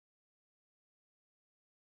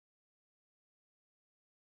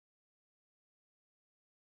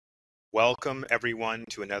Welcome, everyone,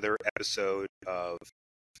 to another episode of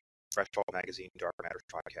Fresh Pulp Magazine Dark Matters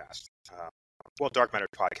Podcast. Dark Matters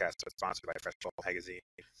Podcast is sponsored by Fresh Pulp Magazine.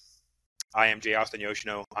 I am Jay Austin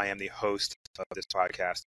Yoshino. I am the host of this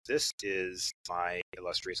podcast. This is my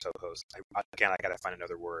illustrious co-host. I got to find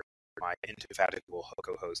another word. My indefatigable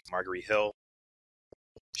co-host, Marguerite Hill.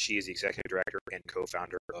 She is the executive director and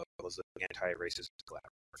co-founder of Muslim Anti-Racism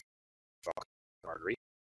Collaborative. Welcome, Marguerite.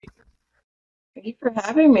 Thank you for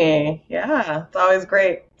having me. Yeah, it's always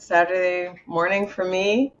great. Saturday morning for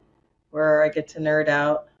me, where I get to nerd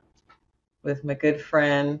out with my good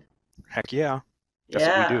friend. Heck yeah. That's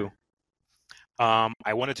what we do.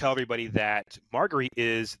 I want to tell everybody that Marguerite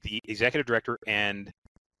is the executive director and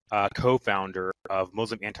co-founder of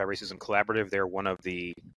Muslim Anti-Racism Collaborative. They're one of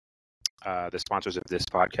the sponsors of this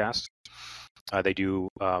podcast. They do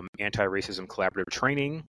anti-racism collaborative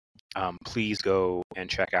training. Please go and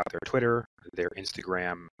check out their Twitter, their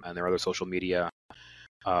Instagram, and their other social media.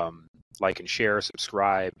 Like and share,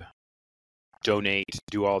 subscribe, donate,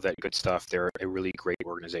 do all that good stuff. They're a really great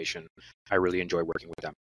organization. I really enjoy working with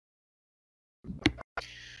them.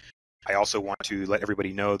 I also want to let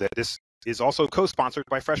everybody know that this is also co-sponsored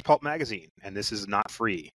by Fresh Pulp Magazine, and this is not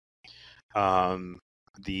free.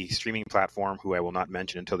 The streaming platform, who I will not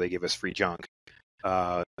mention until they give us free junk,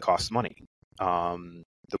 costs money.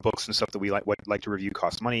 The books and stuff that we like to review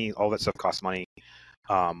cost money. All that stuff costs money.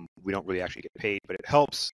 We don't really actually get paid, but it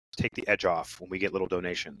helps take the edge off when we get little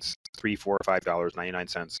donations. $3, $4, $5, 99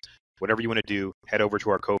 cents. Whatever you want to do, head over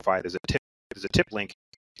to our Ko-Fi. There's a tip link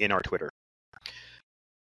in our Twitter.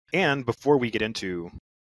 And before we get into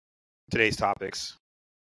today's topics,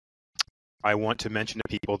 I want to mention to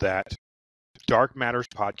people that Dark Matters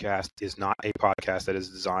Podcast is not a podcast that is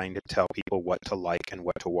designed to tell people what to like and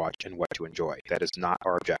what to watch and what to enjoy. That is not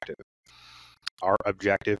our objective. Our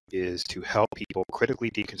objective is to help people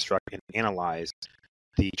critically deconstruct and analyze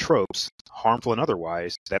the tropes, harmful and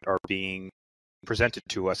otherwise, that are being presented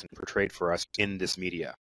to us and portrayed for us in this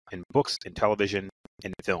media, in books, in television,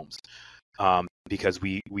 in films. Because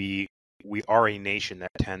we are a nation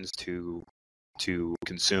that tends to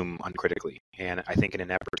consume uncritically. And I think in an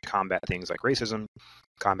effort to combat things like racism,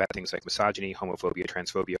 combat things like misogyny, homophobia,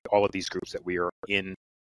 transphobia, all of these groups that we are in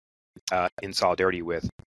solidarity with,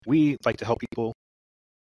 we like to help people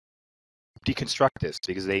deconstruct this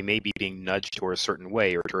because they may be being nudged toward a certain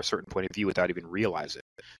way or to a certain point of view without even realize it.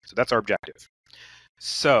 So that's our objective.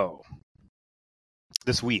 So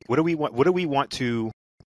this week, what do we want to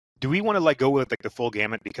do? We want to go with the full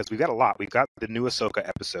gamut because we've got a lot. We've got the new Ahsoka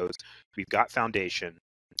episodes. We've got Foundation.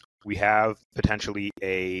 We have potentially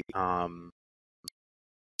and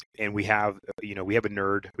we have a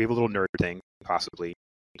nerd. We have a little nerd thing possibly.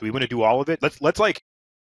 Do we want to do all of it? Let's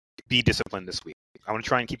be disciplined this week. I want to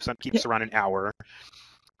try and keep us around an hour.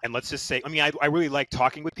 And let's just say, I really like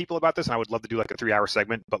talking with people about this, and I would love to do a 3-hour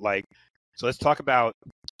segment. But so let's talk about.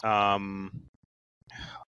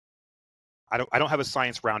 I don't have a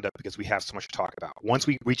science roundup because we have so much to talk about. Once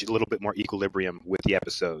we reach a little bit more equilibrium with the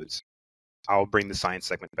episodes, I'll bring the science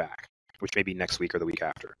segment back, which may be next week or the week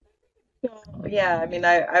after. Yeah,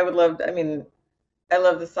 I would love. I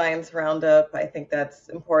love the science roundup. I think that's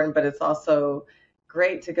important, but it's also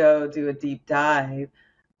great to go do a deep dive.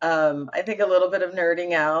 I think a little bit of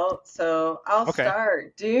nerding out. So I'll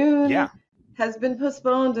start. Dune has been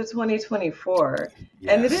postponed to 2024.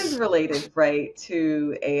 Yes. And it is related, right,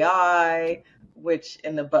 to AI, which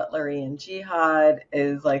in the Butlerian Jihad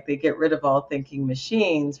is they get rid of all thinking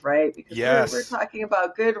machines, right? Because we're talking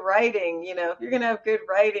about good writing. If you're going to have good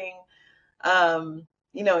writing, and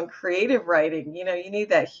creative writing, you need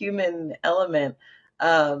that human element.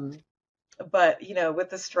 But, with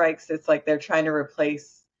the strikes, it's they're trying to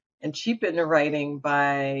replace and cheapen the writing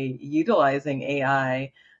by utilizing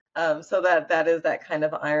AI. So that is that kind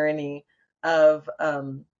of irony of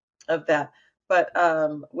that. But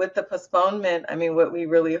with the postponement, what we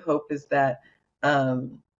really hope is that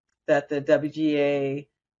that the WGA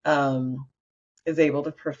is able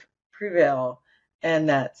to prevail and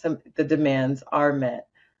that the demands are met.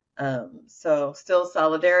 So still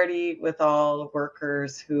solidarity with all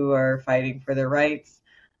workers who are fighting for their rights.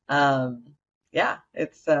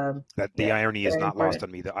 It's that the irony is not lost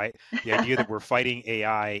on me. The idea that we're fighting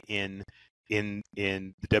AI in the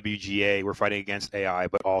WGA, we're fighting against AI,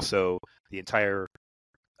 but also the entire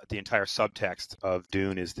subtext of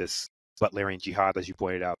Dune is this Butlerian Jihad, as you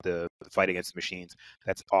pointed out, the fight against the machines.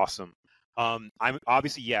 That's awesome. I'm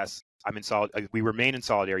obviously I'm in we remain in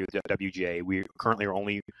solidarity with the WGA. We currently are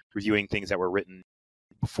only reviewing things that were written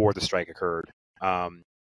before the strike occurred.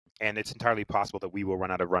 And it's entirely possible that we will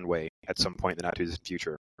run out of runway at some point in the not too distant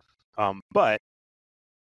future. But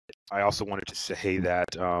I also wanted to say that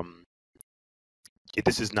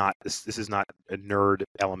this is not a nerd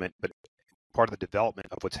element, but part of the development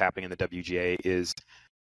of what's happening in the WGA is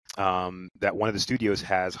that one of the studios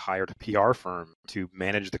has hired a PR firm to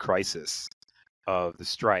manage the crisis of the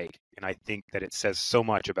strike. And I think that it says so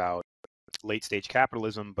much about late stage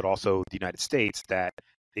capitalism, but also the United States, that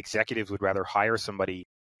executives would rather hire somebody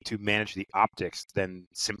to manage the optics than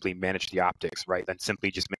simply manage the optics, right? Than simply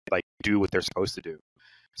just like do what they're supposed to do.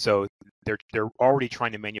 So they're already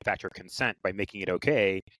trying to manufacture consent by making it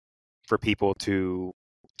okay for people to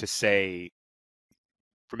say,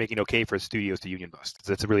 for making it okay for studios to union bust.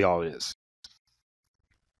 That's really all it is.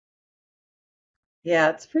 Yeah,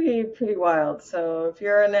 it's pretty wild. So if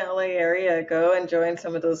you're in the LA area, go and join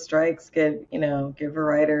some of those strikes. Give a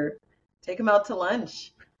writer, take them out to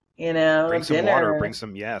lunch, Bring some water, bring dinner.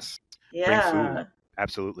 some, yes, bring food. Yeah.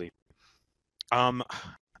 Absolutely.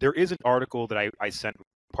 There is an article that I sent,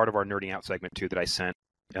 part of our nerding out segment too, that I sent,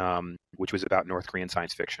 which was about North Korean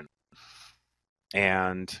science fiction.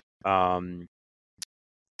 And I'm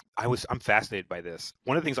fascinated by this.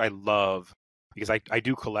 One of the things I love, because I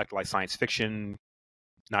do collect like science fiction,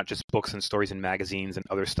 not just books and stories and magazines and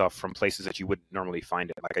other stuff from places that you wouldn't normally find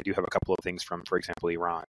it. Like I do have a couple of things from, for example,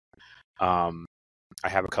 Iran. I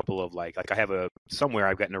have a couple of like I have somewhere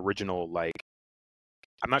I've got an original, like,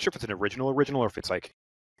 I'm not sure if it's an original or if it's like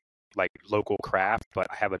local craft, but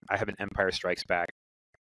I have an Empire Strikes Back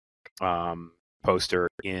poster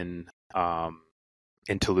in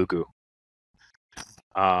Telugu.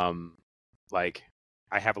 Like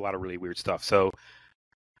I have a lot of really weird stuff. So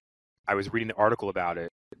I was reading an article about it,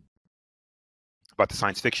 about the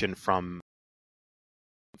science fiction from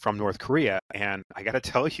North Korea, and I got to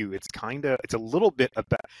tell you, it's a little bit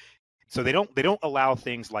about. So they don't allow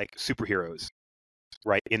things like superheroes,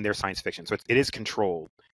 right, in their science fiction. So it is controlled.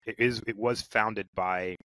 It was founded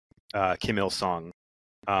by Kim Il Sung,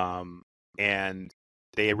 and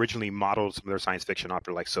they originally modeled some of their science fiction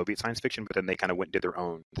after like Soviet science fiction, but then they kind of went and did their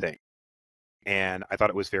own thing. And I thought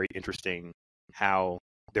it was very interesting how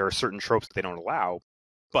there are certain tropes that they don't allow,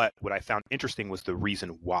 but what I found interesting was the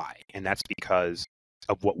reason why, and that's because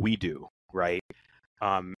of what we do, right?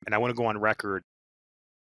 And I want to go on record.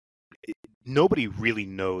 Nobody really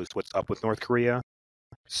knows what's up with North Korea,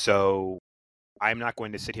 so I'm not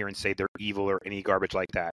going to sit here and say they're evil or any garbage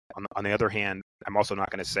like that. On the other hand, I'm also not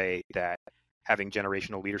going to say that having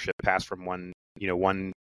generational leadership pass from one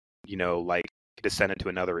like descendant to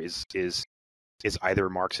another is either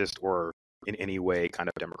Marxist or in any way kind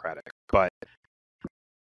of democratic. But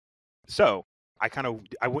so do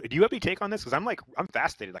you have any take on this? Because I'm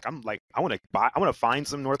fascinated. I want to find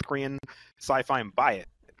some North Korean sci-fi and buy it.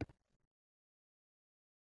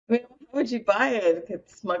 I mean, how would you buy it? Get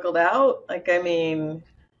smuggled out?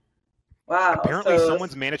 Wow. Apparently, So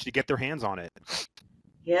someone's managed to get their hands on it.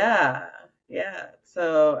 yeah, yeah.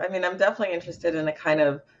 So I'm definitely interested in the kind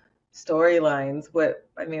of storylines. What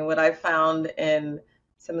I found in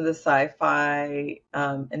some of the sci-fi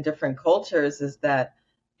in different cultures is that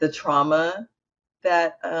the trauma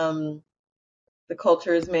that the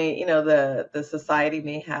cultures may, the society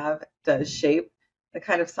may have does shape the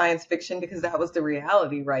kind of science fiction, because that was the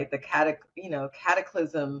reality, right? The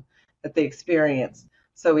cataclysm that they experienced.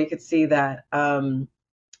 So we could see that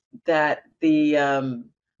that the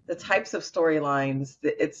types of storylines,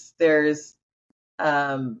 there's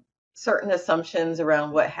certain assumptions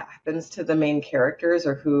around what happens to the main characters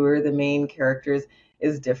or who are the main characters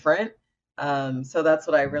is different. So that's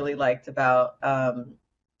what I really liked about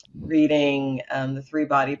reading the Three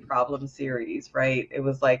Body Problem series, right? It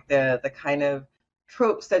was like the kind of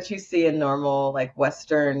tropes that you see in normal like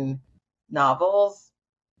Western novels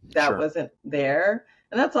that Sure. wasn't there.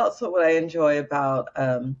 And that's also what I enjoy about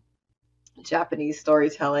Japanese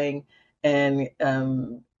storytelling and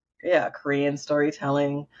Korean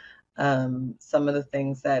storytelling. Some of the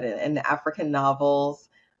things that in the African novels,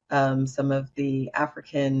 some of the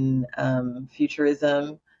African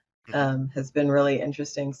futurism has been really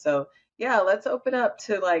interesting. So yeah, let's open up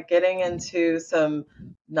to like getting into some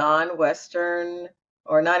non-Western,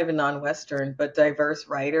 or not even non-Western, but diverse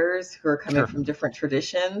writers who are coming Sure. from different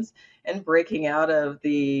traditions and breaking out of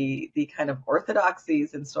the kind of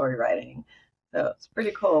orthodoxies in story writing. So it's pretty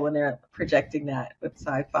cool when they're projecting that with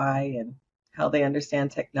sci-fi and how they understand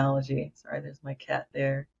technology. Sorry, there's my cat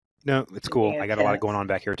there. No, it's cool. I got a lot going on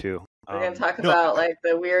back here too. We're gonna talk about like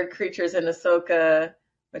the weird creatures in Ahsoka,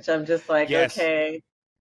 which I'm just like, yes. okay.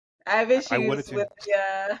 I have issues with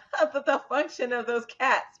the function of those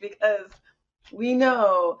cats, because we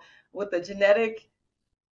know with the genetic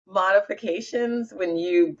modifications, when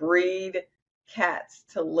you breed cats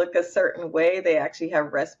to look a certain way, they actually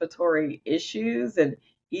have respiratory issues and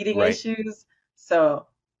eating Right. issues. So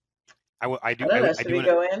I I do. don't know. I Should do. we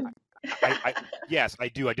go in? Yes, I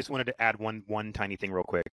do. I just wanted to add one tiny thing real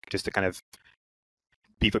quick, just to kind of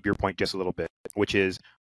beef up your point just a little bit, which is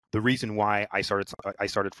the reason why I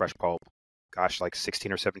started Fresh Pulp, gosh, like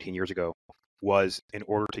 16 or 17 years ago, was in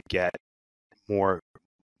order to get more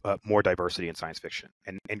more diversity in science fiction.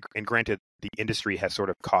 And granted, the industry has sort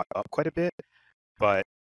of caught up quite a bit, but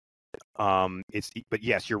but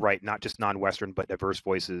yes, you're right, not just non-Western, but diverse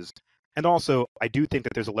voices. And also, I do think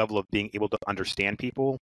that there's a level of being able to understand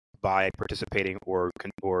people by participating or I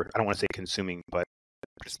don't want to say consuming, but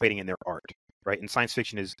participating in their art, right? And science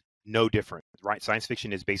fiction is no different, right? Science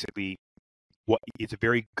fiction is basically it's a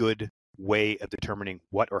very good way of determining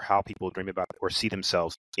what or how people dream about or see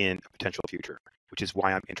themselves in a potential future, which is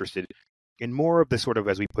why I'm interested in more of the sort of,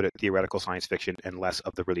 as we put it, theoretical science fiction and less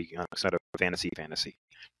of the really sort of fantasy.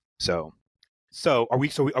 So, so are we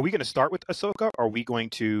going to start with Ahsoka? Or are we going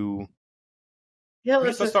to? Yeah, I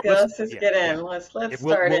guess let's let's just start. go. Let's Let's just yeah get yeah. in. Let's If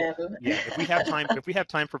we'll start we'll in. yeah. If we have time, if we have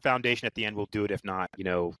time for foundation at the end, we'll do it. If not,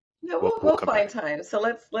 No, we'll we'll come back. find time. So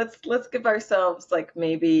let's give ourselves like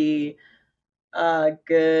maybe a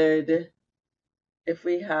good, if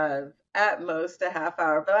we have at most a half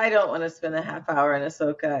hour, but I don't want to spend a half hour in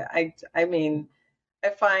Ahsoka. I mean, I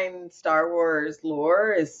find Star Wars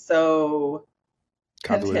lore is so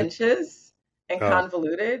Convoluted. contentious and Oh,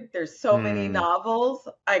 convoluted. There's so many mm, novels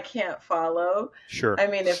I can't follow. sure. I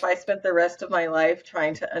mean, if I spent the rest of my life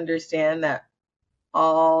trying to understand that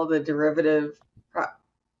all the derivative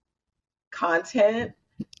content,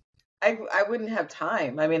 I wouldn't have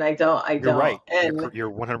time. I mean, I You're don't. right. And You're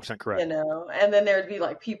 100% correct. and then there'd be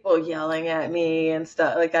like people yelling at me and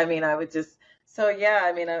stuff. Like, I mean, I would just, so yeah,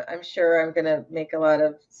 I mean, I'm sure I'm gonna make a lot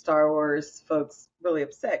of Star Wars folks really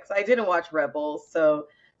upset because I didn't watch Rebels, so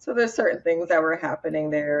there's certain things that were happening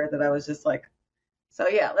there that I was just like, so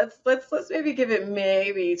yeah, let's maybe give it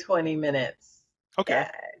maybe 20 minutes. Okay.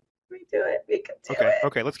 Yeah, we do it. We can do Okay. it.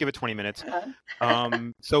 Okay. Let's give it 20 minutes. Uh,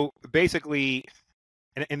 So basically,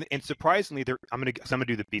 and surprisingly, so I'm gonna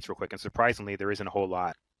do the beats real quick. And surprisingly, there isn't a whole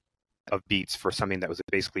lot of beats for something that was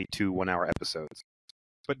basically 2 1-hour episodes.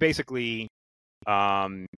 But basically,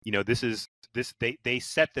 they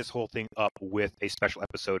set this whole thing up with a special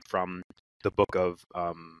episode from the book of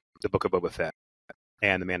Boba Fett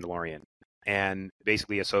and the Mandalorian. And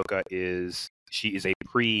basically, Ahsoka she is a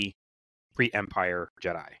pre Empire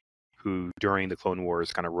Jedi who during the Clone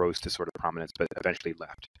Wars kind of rose to sort of prominence, but eventually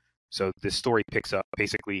left. So this story picks up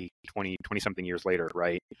basically 20 something years later,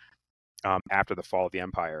 right? After the fall of the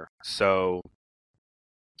Empire. So,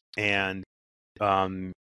 and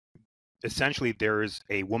um, essentially, there's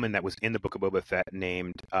a woman that was in the Book of Boba Fett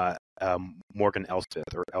named Morgan Elspeth,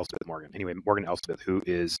 or Elspeth Morgan. Anyway, Morgan Elspeth, who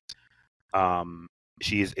is um,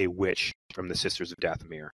 she is a witch from the Sisters of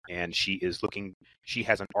Dathomir, and she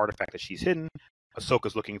has an artifact that she's hidden.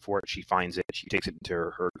 Ahsoka's looking for it. She finds it. She takes it into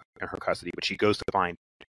her custody, but she goes to find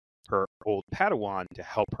her old Padawan to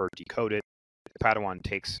help her decode it. The Padawan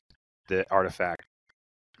takes the artifact,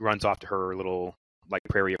 runs off to her little like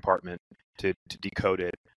prairie apartment to decode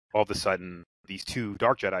it. All of a sudden, these two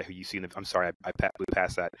dark Jedi who you see in the I'm sorry, I blew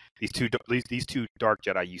past that. These two dark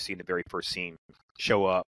Jedi you see in the very first scene show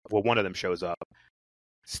up. Well, one of them shows up,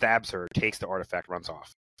 stabs her, takes the artifact, runs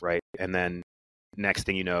off. Right, and then next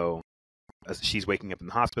thing you know, she's waking up in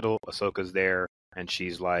the hospital. Ahsoka's there, and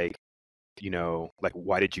she's like, like,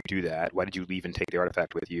 why did you do that? Why did you leave and take the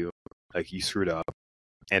artifact with you? Like, you screwed up.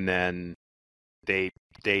 And then they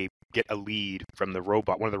get a lead from the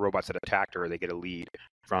robot. One of the robots that attacked her, they get a lead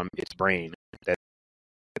from its brain that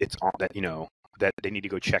it's on that they need to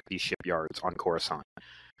go check these shipyards on Coruscant.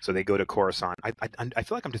 So they go to Coruscant. I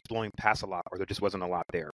feel like I'm just blowing past a lot, or there just wasn't a lot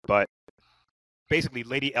there. But basically,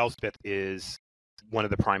 Lady Elspeth is one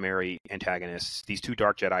of the primary antagonists. These two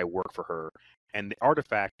Dark Jedi work for her, and the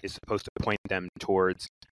artifact is supposed to point them towards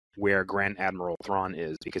where Grand Admiral Thrawn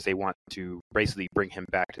is, because they want to basically bring him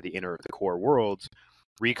back to the inner of the core worlds,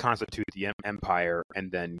 reconstitute the Empire,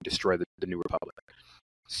 and then destroy the New Republic.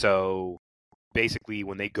 So basically,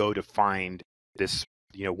 when they go to find this,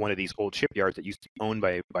 one of these old shipyards that used to be owned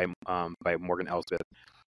by Morgan Elsbeth,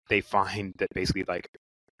 they find that basically like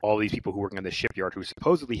all these people who are working on the shipyard who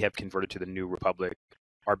supposedly have converted to the New Republic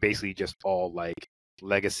are basically just all like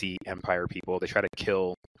legacy Empire people. They try to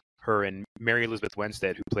kill her and Mary Elizabeth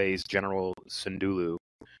Winstead, who plays General Syndulla.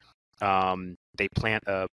 They plant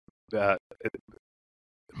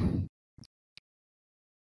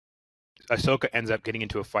Ahsoka ends up getting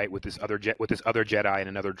into a fight with this other Jedi and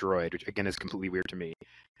another droid, which again is completely weird to me.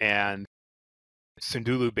 And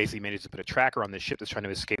Syndulla basically manages to put a tracker on this ship that's trying to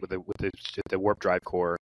escape with the warp drive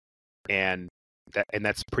core, and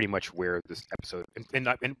that's pretty much where this episode.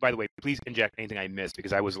 And by the way, please inject anything I missed,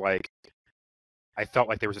 because I felt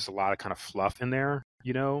like there was just a lot of kind of fluff in there,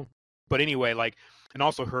 you know. But anyway, like, and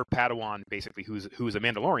also her Padawan, basically, who's a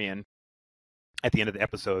Mandalorian, at the end of the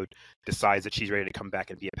episode, decides that she's ready to come back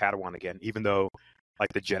and be a Padawan again, even though,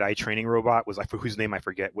 like, the Jedi training robot was like, whose name I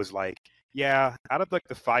forget, was like, yeah, out of like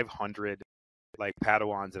the 500 like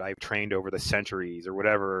Padawans that I've trained over the centuries or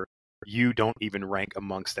whatever, you don't even rank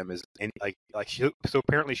amongst them as any, so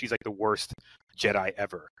apparently she's like the worst Jedi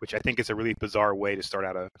ever, which I think is a really bizarre way to start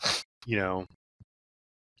out a, you know.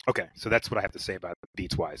 Okay, so that's what I have to say about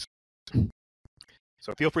Beats Wise.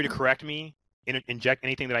 So feel free to correct me, inject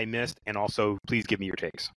anything that I missed, and also please give me your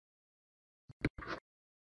takes.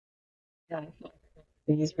 Yeah,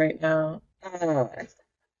 these right now.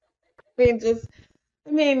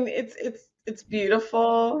 It's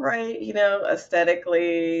beautiful, right? You know,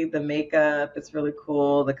 aesthetically, the makeup, it's really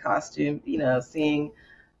cool. The costume, you know, seeing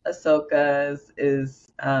Ahsoka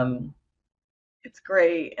is it's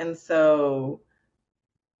great. And so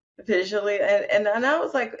visually, and I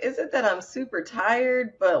was like, is it that I'm super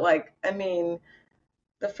tired? But like, I mean,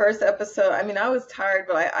 the first episode, I mean, I was tired,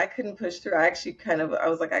 but I couldn't push through. I actually I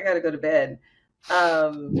was like, I got to go to bed,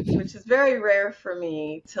 which is very rare for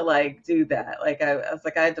me to like do that. Like, I was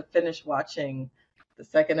like, I had to finish watching the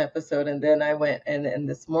second episode, and then I went and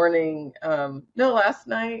this morning, no, last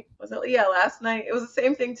night, was it? Yeah, last night. It was the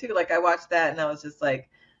same thing too. Like, I watched that, and I was just like,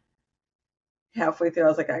 halfway through, I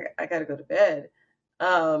was like, I got to go to bed.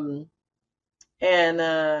 Um, and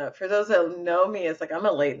for those that know me, it's like I'm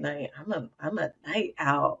a late night. I'm a night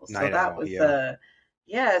owl. So Night that Owl, was yeah.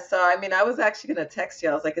 yeah. So I mean, I was actually gonna text you.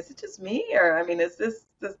 I was like, is it just me, or I mean, is this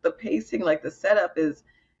the pacing, like the setup is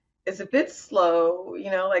a bit slow, you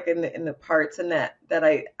know, like in the parts, and that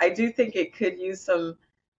I do think it could use some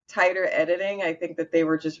tighter editing. I think that they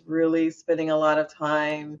were just really spending a lot of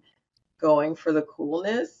time going for the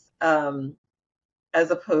coolness, as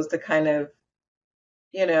opposed to kind of,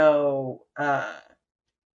 you know,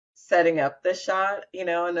 setting up the shot, you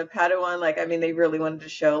know, and the Padawan, like, I mean, they really wanted to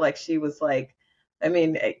show like she was like, I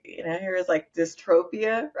mean, you know, here is like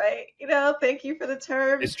dystropia, right? You know, thank you for the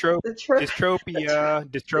term. The tro the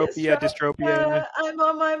Dystropia. I'm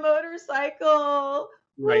on my motorcycle.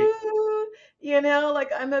 Right. Woo! You know,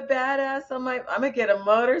 like I'm a badass on I'm gonna get a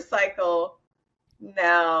motorcycle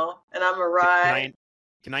now and I'm a Can ride. I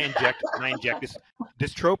can I inject this?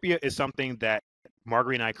 Dystropia is something that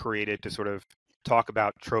Marguerite and I created to sort of talk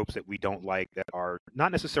about tropes that we don't like, that are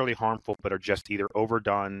not necessarily harmful, but are just either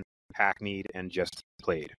overdone, hackneyed, and just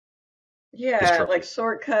played. Yeah, Dystropia. like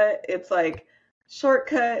shortcut. It's like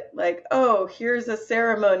shortcut, like, oh, here's a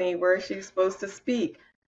ceremony where she's supposed to speak.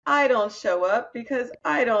 I don't show up because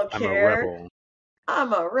I don't I'm a care. rebel.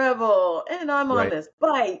 I'm a rebel and I'm on Right. this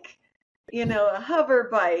bike, you know, a hover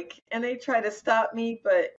bike, and they try to stop me,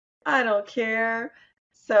 but I don't care.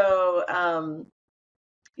 So,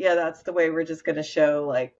 yeah, that's the way we're just gonna show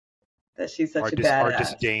like that she's such a Our badass.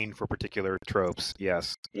 disdain for particular tropes.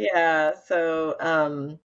 Yes. Yeah, so,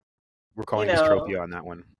 We're you calling know, dystropia on that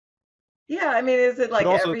one. yeah, I mean, is it But like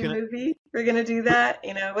also, every movie we're gonna do but that?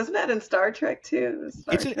 You know, wasn't that in Star Trek too?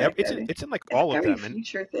 Star Trek, I mean, it's in like it's all of every them, and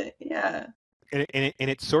future thing. Yeah.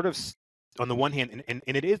 it's sort of, on the one hand, and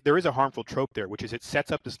there is a harmful trope there, which is it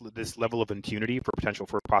sets up this level of impunity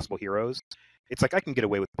for possible heroes. It's like, I can get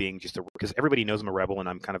away with being just because everybody knows I'm a rebel and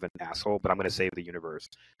I'm kind of an asshole, but I'm going to save the universe.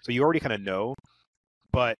 So you already kind of know.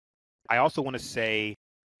 But I also want to say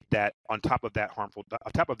that on top of that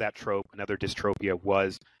trope, another dystropia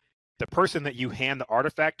was the person that you hand the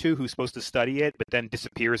artifact to, who's supposed to study it, but then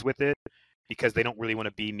disappears with it because they don't really want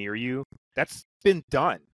to be near you. That's been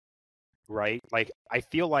done, right? Like, I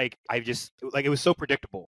feel like it was so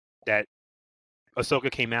predictable that Ahsoka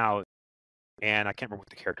came out, and I can't remember what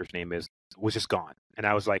the character's name is, was just gone. And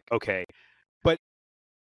I was like, okay. But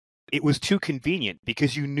it was too convenient,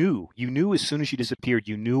 because you knew as soon as she disappeared,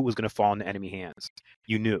 you knew it was going to fall into enemy hands.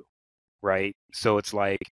 You knew, right? So it's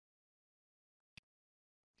like,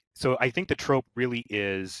 so I think the trope really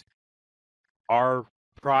is our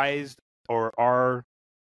prized or our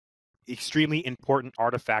extremely important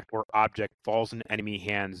artifact or object falls into enemy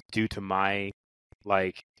hands due to my,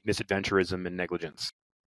 like, misadventurism and negligence,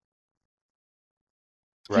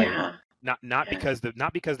 right? Yeah. Not Yeah.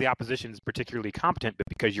 because the opposition is particularly competent, but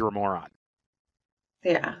because you're a moron.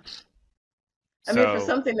 Yeah. I mean, for So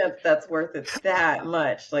something that's worth it that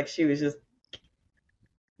much, like she was just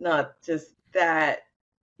not just that,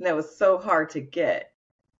 and that was so hard to get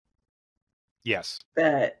yes,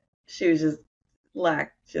 that she was just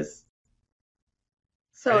lacked just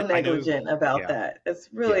so I know. negligent about Yeah. that. It's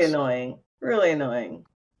really Yes. annoying. Really annoying.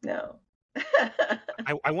 No.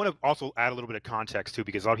 I want to also add a little bit of context too,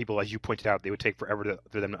 because a lot of people, as you pointed out, they would take forever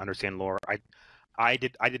for them to understand lore. I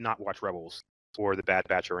did not watch Rebels or The Bad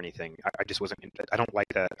Batch or anything. I just wasn't. I don't like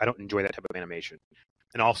that. I don't enjoy that type of animation.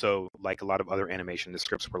 And also, like a lot of other animation, the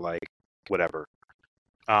scripts were like whatever.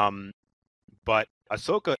 But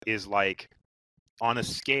Ahsoka is like on a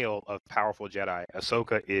scale of powerful Jedi.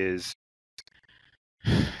 Ahsoka is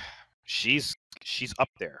she's up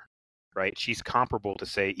there, right? She's comparable to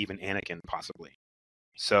say even Anakin possibly.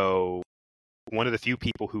 So one of the few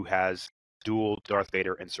people who has dueled Darth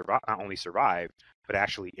Vader and not only survived but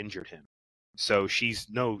actually injured him. So she's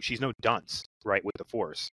no dunce, right, with the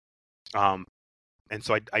Force. And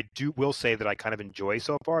so I will say that I kind of enjoy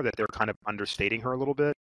so far that they're kind of understating her a little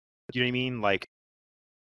bit. Do you know what I mean? Like,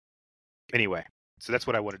 anyway, so that's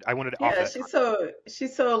what I wanted. I wanted to offer Yeah, that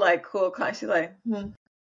she's so like cool. She's like,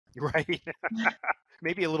 right.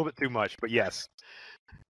 Maybe a little bit too much, but yes,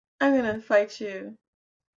 I'm gonna fight you.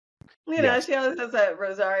 You know, yes, she always has that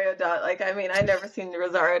Rosario Dawson. Like, I mean, I never seen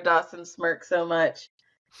Rosario Dawson smirk so much.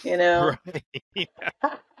 You know. right.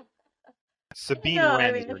 Sabine No,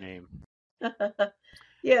 I Wren is mean, her name.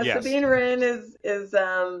 yeah, Yes, Sabine Wren is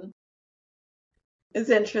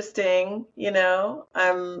interesting. You know,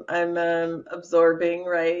 I'm absorbing,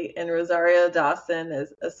 right, and Rosario Dawson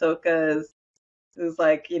is Ahsoka is who's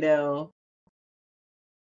like, you know,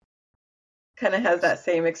 kind of has yes, that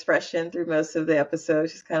same expression through most of the episode.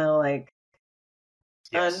 She's kind of like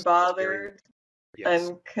yes. Very unbothered, yes,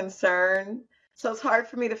 unconcerned. So it's hard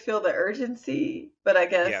for me to feel the urgency, but I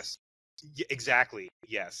guess yes, exactly.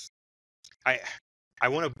 Yes, I I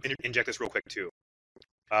want to inject this real quick too.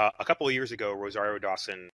 A couple of years ago, Rosario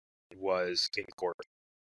Dawson was in court.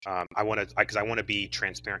 I want to because I want to be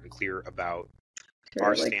transparent and clear about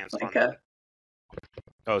our sure, stance like on. a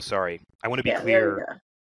Oh, sorry. I want to be yeah, there you clear. go.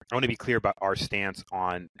 I want to be clear about our stance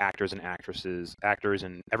on actors and actresses, actors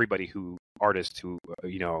and everybody artists who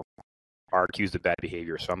are accused of bad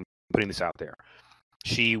behavior. So I'm putting this out there.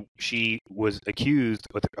 She was accused,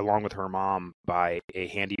 along with her mom, by a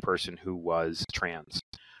handy person who was trans,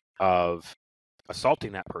 of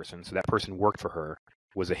assaulting that person. So that person worked for her,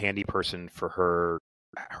 was a handy person for her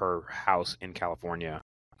house in California,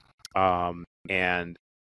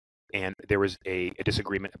 and there was a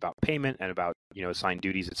disagreement about payment and about assigned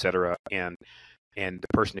duties, etc. And the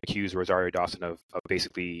person accused Rosario Dawson of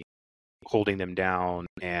basically holding them down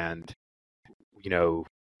and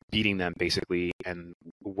beating them basically, and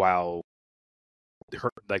while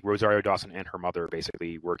Rosario Dawson and her mother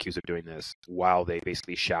basically were accused of doing this while they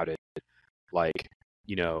basically shouted, like,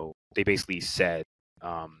 they basically said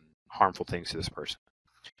harmful things to this person.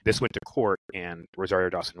 This went to court, and Rosario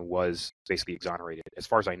Dawson was basically exonerated. As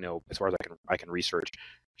far as I know, as far as I can research,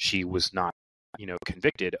 she was not,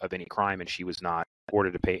 convicted of any crime, and she was not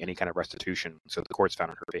ordered to pay any kind of restitution. So the courts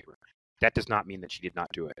found in her favor. That does not mean that she did not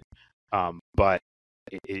do it. But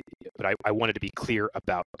I wanted to be clear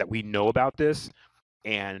about that. We know about this,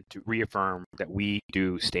 and to reaffirm that we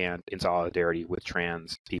do stand in solidarity with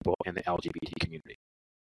trans people and the LGBT community.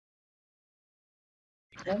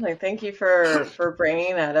 Definitely. Thank you for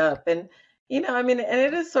bringing that up. And I mean, and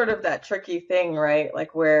it is sort of that tricky thing, right?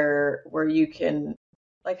 Like where you can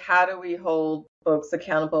like how do we hold folks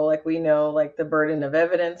accountable? Like we know like the burden of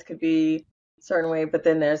evidence could be a certain way, but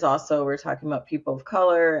then there's also we're talking about people of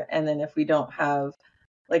color, and then if we don't have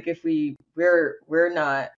like if we're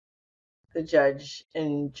not the judge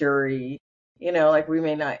and jury, like we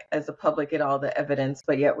may not as a public get all the evidence,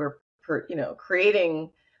 but yet we're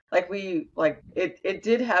creating like it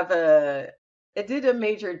did a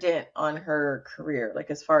major dent on her career,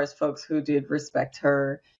 like as far as folks who did respect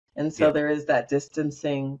her. And so Yeah, there is that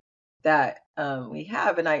distancing that we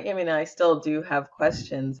have. And I mean, I still do have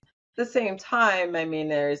questions. At the same time, I mean,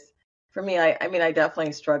 for me, I mean, I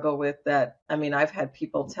definitely struggle with that. I mean, I've had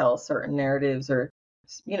people tell certain narratives or,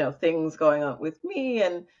 things going on with me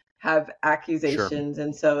and have sure. accusations.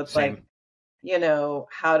 And so it's like, Same.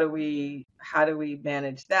 how do we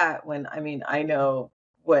manage that when I mean I know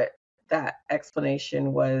what that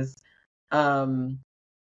explanation was. um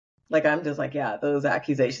like I'm just like, yeah, those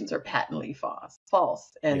accusations are patently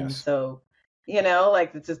false. And Yes. so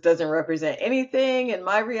like it just doesn't represent anything in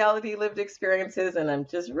my reality lived experiences, and I'm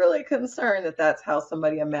just really concerned that that's how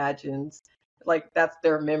somebody imagines, like that's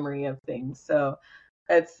their memory of things. So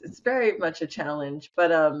it's very much a challenge,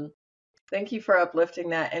 but thank you for uplifting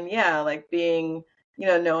that. And yeah, like being,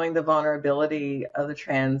 knowing the vulnerability of the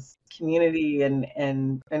trans community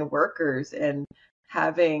and workers, and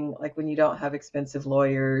having like when you don't have expensive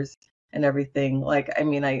lawyers and everything. Like, I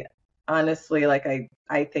mean, honestly, like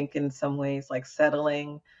I think in some ways like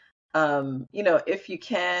settling, if you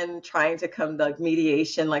can, trying to come to like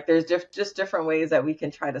mediation, like there's just different ways that we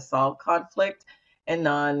can try to solve conflict in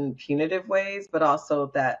non-punitive ways, but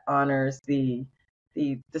also that honors the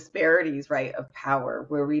disparities, right, of power,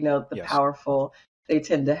 where we know the Yes. powerful, they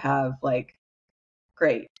tend to have like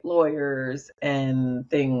great lawyers and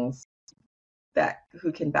things that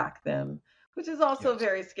who can back them, which is also Yes.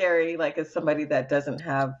 very scary, like as somebody that doesn't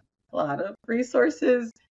have a lot of resources,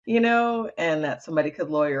 and that somebody could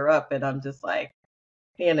lawyer up, and I'm just like,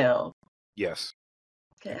 you know, Yes.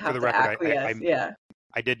 For have the to record, acquiesce. Yeah.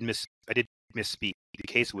 I did misspeak. The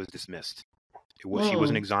case was dismissed. She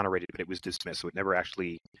wasn't Mm, exonerated, but it was dismissed. So it never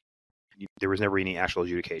actually, there was never any actual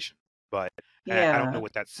adjudication. But I don't know yeah.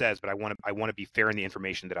 what that says, but I want to be fair in the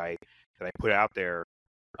information that I put out there,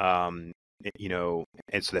 um,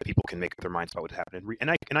 and so that people can make up their minds about what happened. And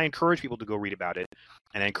I encourage people to go read about it,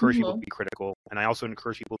 and I encourage people to Hmm. be critical, and I also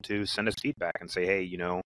encourage people to send us feedback and say, hey,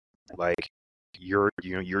 like you're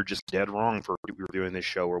just dead wrong for doing this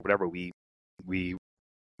show or whatever. We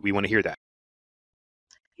want to hear that.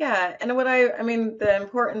 Yeah, and I mean, the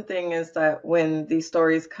important thing is that when these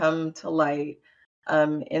stories come to light,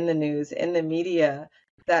 in the news, in the media,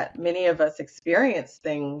 that many of us experience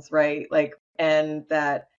things, right? Like, and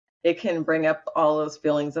that it can bring up all those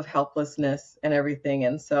feelings of helplessness and everything.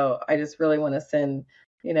 And so I just really want to send,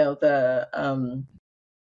 the kind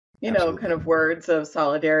Absolutely. of words of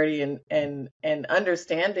solidarity and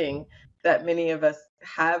understanding that many of us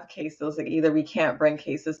have cases, like either we can't bring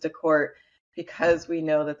cases to court because we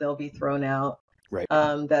know that they'll be thrown out, Right.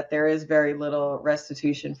 that there is very little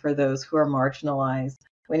restitution for those who are marginalized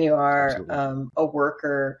when you are, Absolutely. a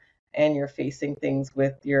worker and you're facing things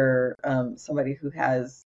with your, somebody who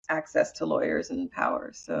has access to lawyers and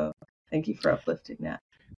power. So thank you for uplifting that.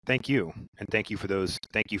 Thank you, and thank you for those.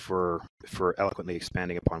 Thank you for eloquently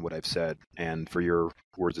expanding upon what I've said, and for your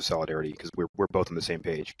words of solidarity, because we're both on the same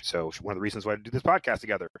page. So one of the reasons why I do this podcast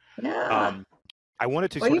together. Yeah. Um, I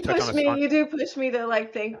wanted to Well, sort of touch on this. you do push me to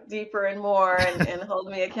like think deeper and more and hold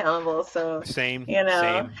me accountable. So, Same, you know,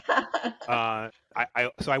 same.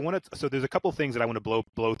 So I wanted. So there's a couple of things that I want to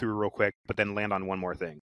blow through real quick, but then land on one more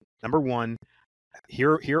thing. Number one,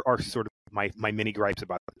 here are sort of my mini gripes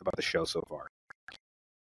about the show so far.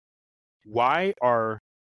 Why are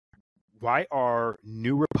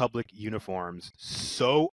New Republic uniforms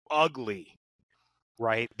so ugly?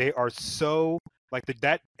 Right? They are so like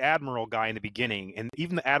that admiral guy in the beginning, and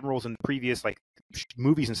even the admirals in the previous like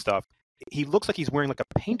movies and stuff. He looks like he's wearing like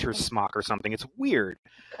a painter's smock or something. It's weird.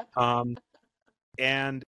 Um,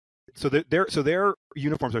 and so their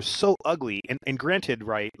uniforms are so ugly. And granted,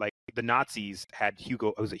 right? Like the Nazis had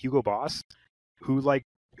was it Hugo Boss, who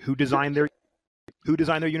designed their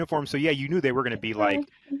uniforms. So yeah, you knew they were going to be like.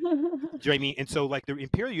 Do you know what I mean? And so, like, the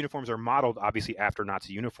Imperial uniforms are modeled, obviously, after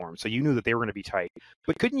Nazi uniforms. So you knew that they were going to be tight.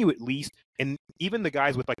 But couldn't you at least, and even the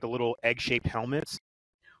guys with, like, the little egg-shaped helmets,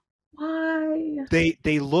 why?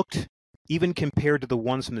 they looked, even compared to the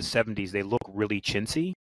ones from the 70s, they look really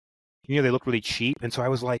chintzy. They look really cheap. And so I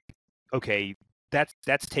was like, okay, that's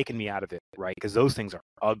taken me out of it, right? Because those things are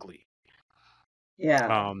ugly. Yeah.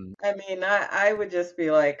 I mean, I would just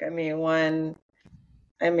be like, I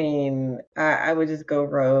would just go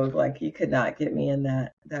rogue. Like you could not get me in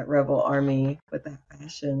that rebel army with that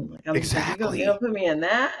fashion. Like I'm just like you Exactly. don't put me in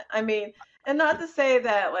that. I mean, and not to say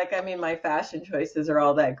that like my fashion choices are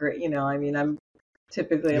all that great. I'm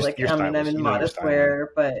typically like Your I'm style is, in your modest styling.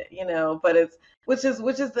 wear, but it's which is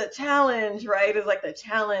the challenge, right? Is like the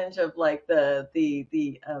challenge of like the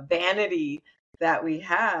vanity that we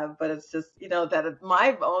have, but it's just that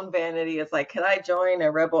my own vanity is like, could I join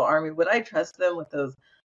a rebel army? Would I trust them with those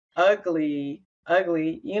ugly,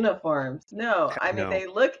 ugly uniforms? No, I mean No. they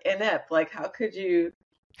look inept. Like how could you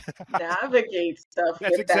navigate stuff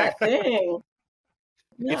That's with that exactly. thing?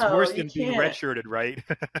 It's No, worse you than being can't. redshirted, right?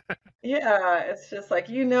 Yeah, it's just like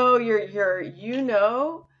you're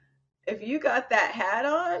if you got that hat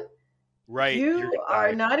on, Right. You're you going to are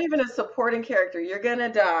die. not even a supporting character. You're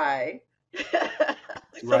gonna die.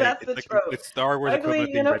 So Right. that's It's the like trope. it's Star Wars Ugly equivalent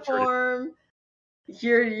of being redshirted. uniform.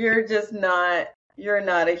 You're just not. You're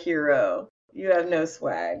not a hero. You have no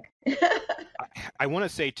swag. I want to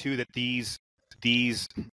say too that these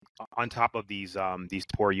on top of these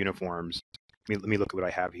poor uniforms. Let me look at what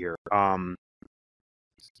I have here.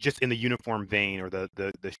 Just in the uniform vein or the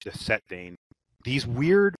set vein, these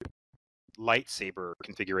weird lightsaber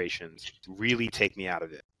configurations really take me out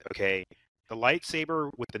of it. Okay, the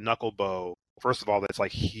lightsaber with the knuckle bow. First of all, that's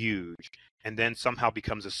like huge, and then somehow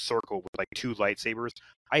becomes a circle with like two lightsabers.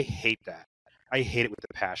 I hate that. I hate it with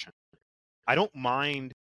a passion. I don't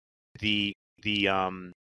mind the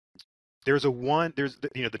there's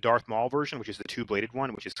the Darth Maul version, which is the two-bladed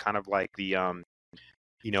one, which is kind of like the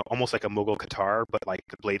almost like a Mughal Qatar, but like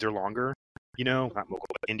the blades are longer. Not Mughal,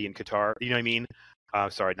 but Indian Qatar. You know what I mean?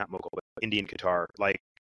 Sorry, not Mughal, but Indian Qatar. Like,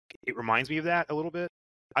 it reminds me of that a little bit.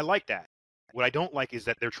 I like that. What I don't like is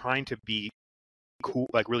that they're trying to be cool,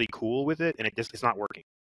 like really cool with it, and it's not working,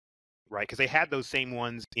 right? Because they had those same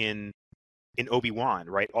ones in Obi-Wan,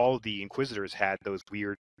 right? All of the Inquisitors had those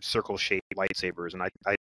weird circle-shaped lightsabers, and I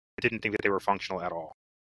didn't think that they were functional at all.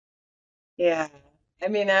 Yeah. I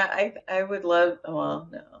mean, I would love, well,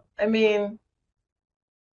 no. I mean,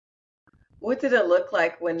 what did it look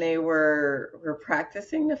like when they were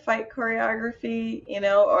practicing the fight choreography,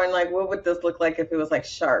 or like what would this look like if it was like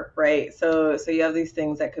sharp, right? So you have these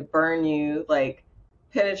things that could burn you, like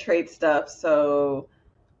penetrate stuff. So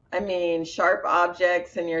I mean, sharp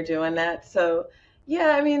objects, and you're doing that. So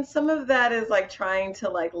yeah, I mean, some of that is like trying to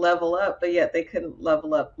like level up, but yet they couldn't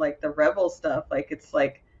level up like the rebel stuff. Like it's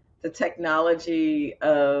like the technology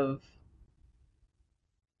of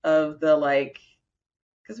the like,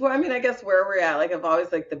 because well, I mean, I guess where we're at, like I've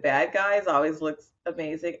always like the bad guys always looks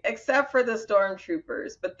amazing, except for the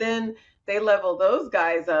stormtroopers. But then they level those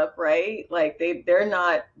guys up, right? Like they're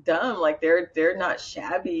not dumb, like they're not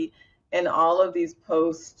shabby in all of these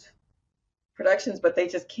post productions, but they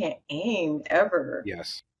just can't aim ever.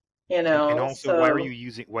 Yes. And also, so why are you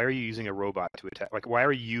using a robot to attack? Like, why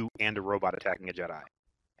are you and a robot attacking a Jedi?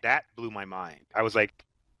 That blew my mind. I was like,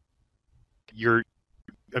 that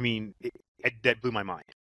blew my mind,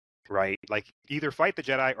 right? Like, either fight the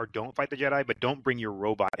Jedi or don't fight the Jedi, but don't bring your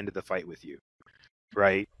robot into the fight with you,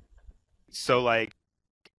 right? So like,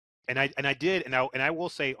 and I did, and I will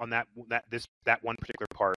say on that one particular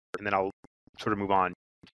part, and then I'll sort of move on.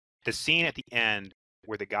 The scene at the end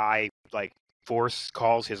where the guy like force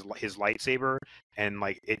calls his lightsaber and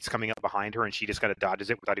like it's coming up behind her and she just kind of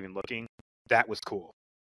dodges it without even looking. That was cool.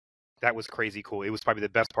 That was crazy cool. It was probably the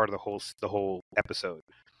best part of the whole episode,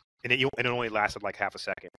 and it only lasted like half a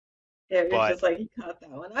second. Yeah, you're just like, he caught that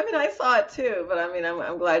one. I mean, I saw it too, but I mean,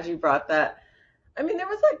 I'm glad you brought that. I mean, there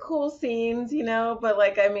was like cool scenes, but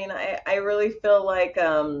like, I mean, I really feel like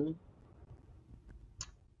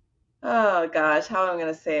oh gosh, how am I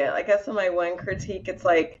gonna say it? I guess in my one critique, it's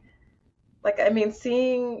like I mean,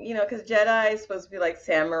 seeing, because Jedi is supposed to be like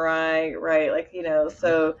samurai, right? Like,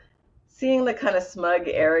 so seeing the kind of smug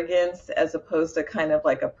arrogance as opposed to kind of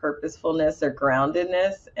like a purposefulness or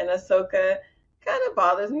groundedness in Ahsoka kind of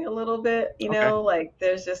bothers me a little bit, Okay. like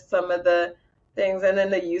there's just some of the things, and then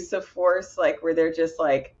the use of force, like where they're just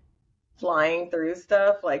like flying through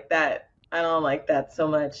stuff like that. I don't like that so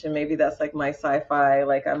much, and maybe that's like my sci-fi.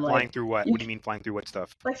 Like I'm Flying like, through what? What do you mean flying through what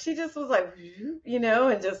stuff? like she just was like,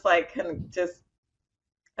 and just like kind of just.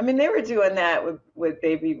 I mean, they were doing that with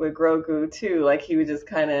Grogu too. Like he would just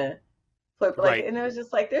kind of flip, like, Right. and it was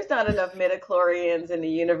just like, there's not enough midichlorians in the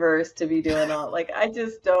universe to be doing all. Like I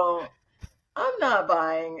just don't. I'm not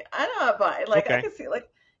buying. Like Okay. I can see, like,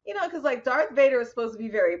 because like Darth Vader is supposed to be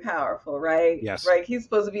very powerful, right? Yes. Right. He's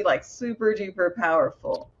supposed to be like super duper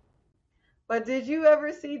powerful. But did you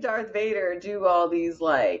ever see Darth Vader do all these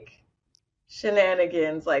like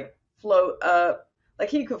shenanigans, like float up, like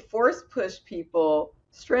he could force push people,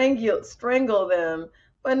 strangle them,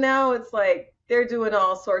 but now it's like they're doing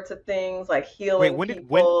all sorts of things, like healing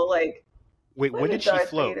people. Like, when did she Darth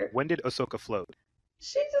float? Vader, When did Ahsoka float?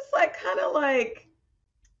 she just like kind of like,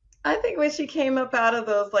 I think when she came up out of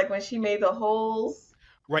those, like when she made the holes.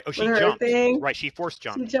 Right. Oh, she with her jumped. thing, Right. She force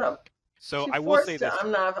jumped. she jumped. So She I will say forced this.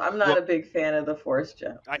 I'm not a big fan of the force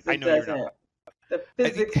jump. I know you're not. The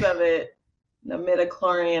physics of it, the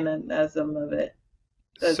midichlorianism of it.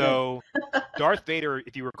 So Darth Vader,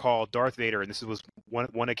 if you recall, Darth Vader, and this was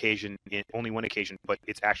one occasion, only one occasion, but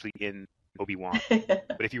it's actually in Obi-Wan.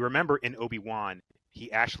 But if you remember, in Obi-Wan,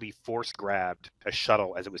 he actually force grabbed a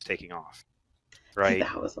shuttle as it was taking off. Right.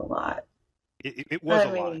 That was a lot. It was a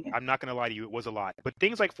lot. I'm not going to lie to you. It was a lot. But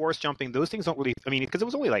things like force jumping, those things don't really, I mean, because it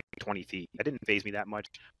was only like 20 feet. That didn't faze me that much.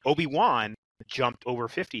 Obi-Wan jumped over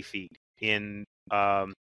 50 feet in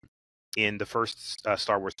the first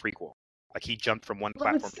Star Wars prequel. Like he jumped from one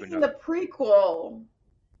platform to another.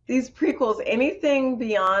 These prequels, anything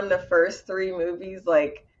beyond the first three movies,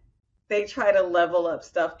 like they try to level up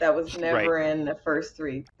stuff that was never in the first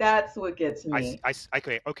three. That's what gets me.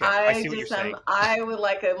 Okay. I see what you're saying. I would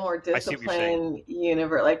like a more disciplined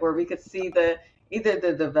universe, like where we could see either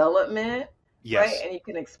the development, right? And you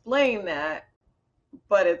can explain that,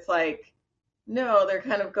 but it's like, no, they're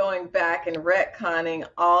kind of going back and retconning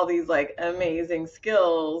all these like amazing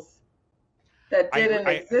skills that didn't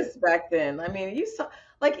exist back then. I mean, you saw,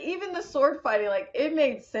 like even the sword fighting, like it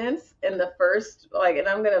made sense in the first, like, and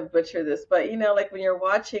I'm gonna butcher this, but you know, like when you're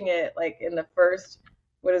watching it, like in the first,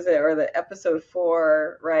 what is it, or the episode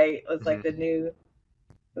 4, right? It's like the Mhm. new,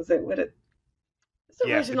 was it what it? It's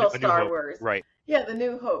Yes, original A New Star Hope. Wars. Right. Yeah, the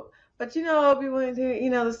New Hope. But you know, Obi-Wan, you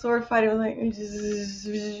know, the sword fighting was like,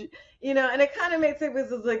 you know, and it kind of makes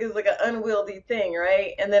it's like an unwieldy thing,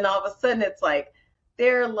 right? And then all of a sudden, it's like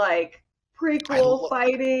they're like I prequel lo-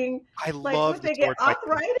 fighting. I Like, love what the they get sword fight.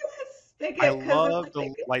 arthritis? They I get because it's love like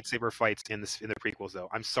the lightsaber fights in the prequels though.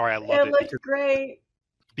 I'm sorry, I loved it it looks great.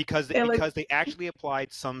 It looks because they actually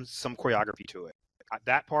applied some choreography to it.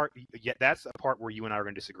 That part, yeah, that's a part where you and I are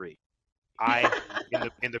going to disagree. I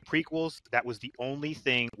in the prequels, that was the only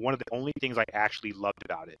thing, one of the only things I actually loved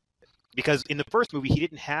about it. Because in the first movie, he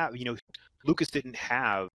didn't have, Lucas didn't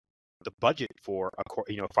have the budget for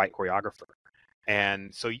a fight choreographer,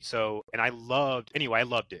 and and I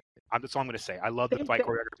loved it. That's all I'm going to say. I love the fight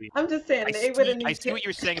choreography. I'm just saying they would have I need see to. what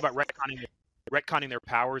you're saying about retconning their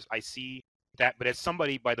powers. I see that, but as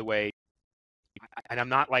somebody, by the way, and I'm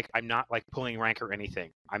not like pulling rank or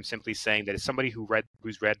anything. I'm simply saying that as somebody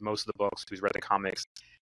who's read most of the books, who's read the comics,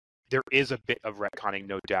 there is a bit of retconning,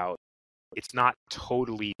 no doubt. It's not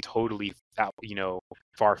totally out,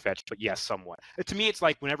 far fetched, but yes, somewhat. To me, it's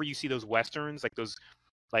like whenever you see those westerns, like those,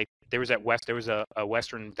 like there was a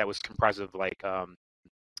western that was comprised of like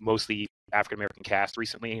mostly African American cast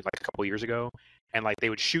recently, like a couple years ago, and like they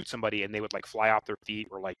would shoot somebody and they would like fly off their feet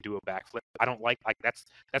or like do a backflip. I don't like that's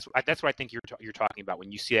what I think you're talking about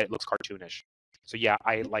when you see that it looks cartoonish. So yeah,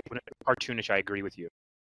 I like when it's cartoonish. I agree with you.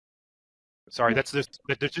 Sorry, that's just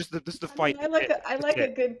this is the I mean, fight. I That's like a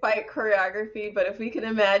it. good fight choreography, but if we could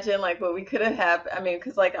imagine like what we could have had, I mean,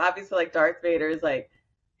 because like obviously like Darth Vader is like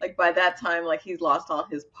by that time like he's lost all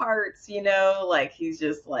his parts, you know, like he's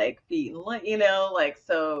just like feet and you know, like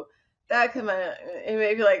so that come out and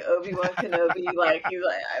maybe like Obi-Wan Kenobi, like he's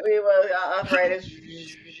like I mean, well, arthritis,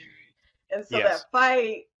 and so Yes, that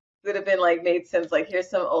fight would have been like made sense. Like here's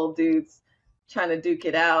some old dudes trying to duke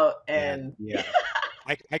it out, man. and Yeah,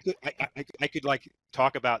 I could like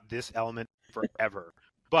talk about this element forever,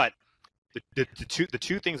 but the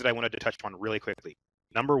two things that I wanted to touch on really quickly.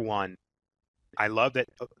 Number one, I love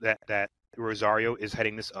that Rosario is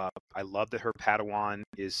heading this up. I love that her Padawan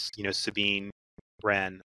is Sabine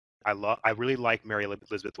Wren. I really like Mary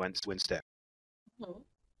Elizabeth Winstead. Mhm.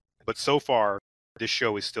 But so far, this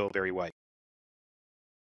show is still very white.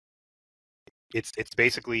 It's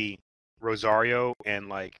basically Rosario and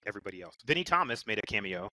like everybody else. Vinnie Thomas made a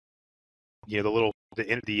cameo.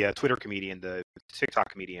 The Twitter comedian, the TikTok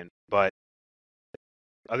comedian. But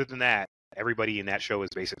other than that, everybody in that show is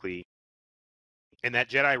basically. And that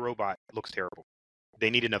Jedi robot looks terrible. They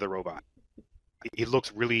need another robot. It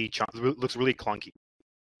looks really clunky.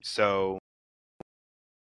 So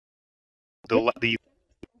the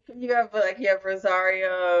you have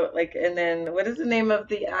Rosario, like, and then what is the name of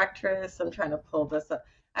the actress? I'm trying to pull this up.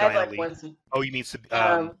 I have Diana like Lee. one Oh, you mean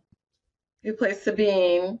um who plays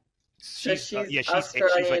Sabine. So she's she's she's like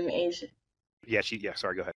Australian Asian.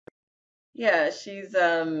 sorry, go ahead. Yeah, she's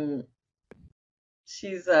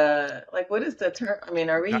like what is the term? I mean,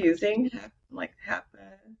 are we Not, using like half?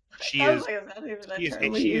 she I was is like, is that even a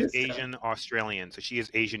term we she is use? So, Asian Australian, so she is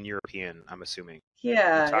Asian European. I'm assuming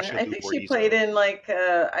yeah, and Natasha I Liu think she Bordizzo. played in like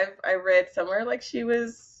I read somewhere like she.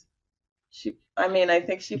 I mean, I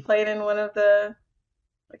think she played in one of the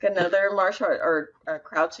like another martial art or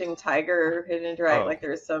Crouching Tiger, Hidden Dragon. Oh, Like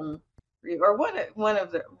there's some or one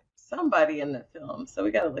of the somebody in the film. So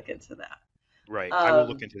we got to look into that. right. I will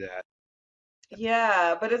look Um, into that.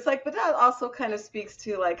 yeah, but it's like, but that also kind of speaks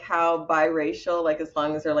to like how biracial, like as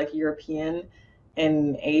long as they're like European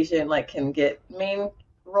and Asian, like can get main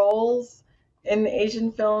roles in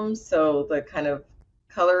Asian films. So the kind of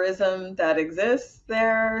colorism that exists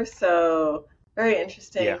there. So very Yeah,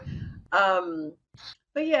 interesting. Um,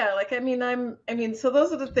 but yeah, like I mean, so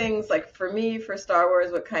those are the things like for me for Star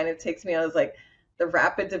Wars, what kind of takes me out is like the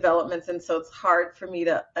rapid developments, and so it's hard for me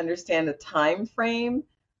to understand the time frame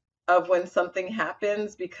of when something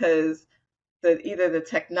happens because either the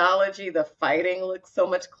technology, the fighting looks so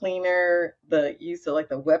much cleaner, the use of like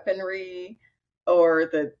the weaponry or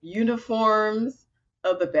the uniforms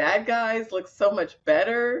of the bad guys looks so much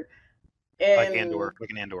better. And Like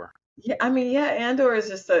an Andor. yeah, I mean, yeah, Andor is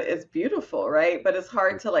just it's beautiful, right? But it's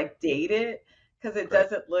hard to like date it because it Right.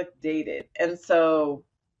 doesn't look dated. And so,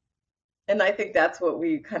 and I think that's what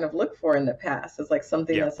we kind of look for in the past is like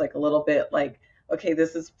something Yeah. that's like a little bit like, okay,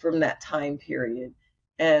 this is from that time period.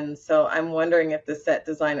 And so I'm wondering if the set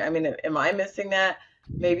design, I mean, am I missing that?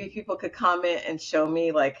 Maybe people could comment and show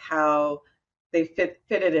me like how they fit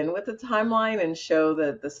it in with the timeline and show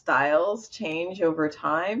that the styles change over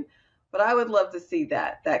time. But I would love to see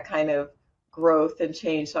that kind of growth and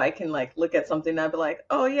change, so I can like look at something and I'd be like,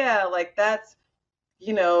 oh yeah, like that's,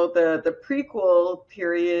 the prequel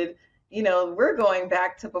period. We're going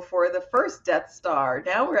back to before the first Death Star.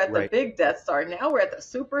 Now we're at the Right. big Death Star. Now we're at the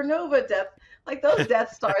supernova Death. Like those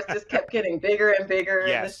Death Stars just kept getting bigger and bigger in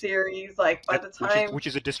the Yes. series. Like by the time, Which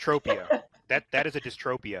is a dystropia. That is a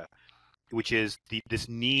dystropia, which is this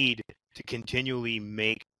need to continually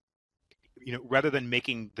make, rather than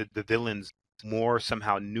making the villains more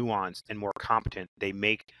somehow nuanced and more competent, they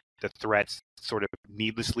make the threats sort of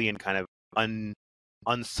needlessly and kind of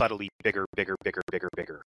unsubtly bigger, bigger, bigger, bigger,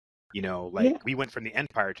 bigger. Like yeah, we went from the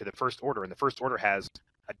Empire to the First Order, and the First Order has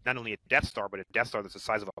not only a Death Star, but a Death Star that's the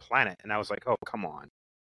size of a planet. And I was like, oh, come on.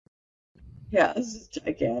 yeah, it's just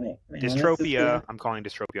gigantic, man. It's just Dystropia. I'm calling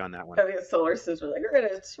dystropia on that one. having a solar system. Like we're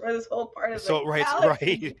gonna destroy this whole part of the So right,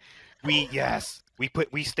 galaxy.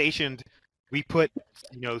 we stationed, we put,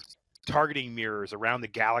 targeting mirrors around the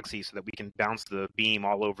galaxy so that we can bounce the beam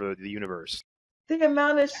all over the universe. The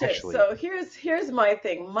amount of shit. Actually, So here's my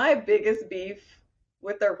thing. My biggest beef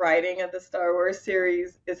with the writing of the Star Wars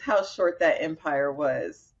series is how short that empire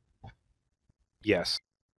was. yes,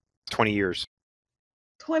 20 years.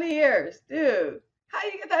 20 years, dude. How do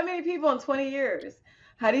you get that many people in 20 years?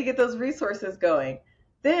 How do you get those resources going?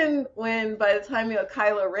 Then when by the time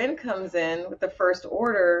Kylo Ren comes in with the First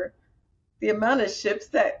Order, the amount of ships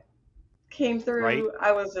that came Right? through,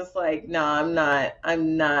 I was just like, nah, I'm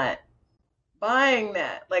not buying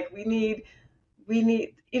that. Like we need,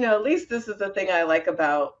 at least this is the thing I like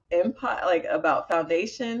about Empire, like about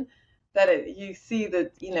Foundation, that you see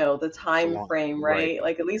the The time long, frame, right? right?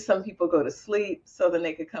 Like at least some people go to sleep so then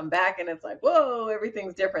they could come back and it's like, whoa,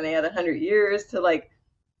 everything's different. They had 100 years to like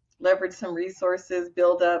leverage some resources,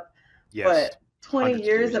 build up, Yes, but 20 hundreds of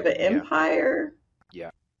years years of an even. Yeah, empire. yeah.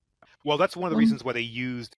 Well, that's one of the Mm. reasons why they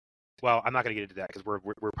used. Well, I'm not going to get into that because we're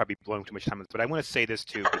probably blowing too much time on this. But I want to say this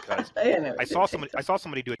too because I never I did saw TikTok.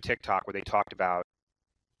 somebody do a TikTok where they talked about,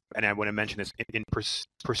 and I want to mention this in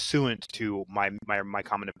pursuant to my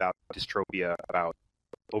comment about dystropia, about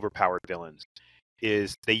overpowered villains,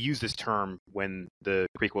 is they use this term when the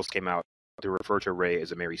prequels came out to refer to Rey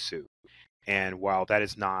as a Mary Sue. And while that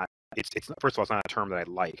is not, it's first of all, it's not a term that I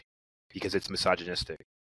like because it's misogynistic,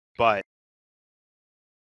 but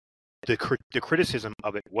the criticism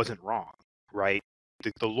of it wasn't wrong, right?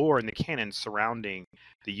 The lore and the canon surrounding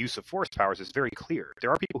the use of force powers is very clear. There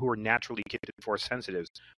are people who are naturally gifted force sensitives,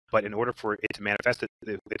 but in order for it to manifest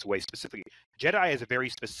its way specifically, Jedi is a very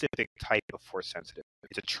specific type of force sensitive.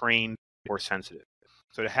 It's a trained force sensitive.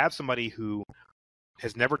 So to have somebody who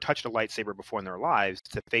has never touched a lightsaber before in their lives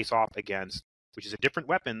to face off against, which is a different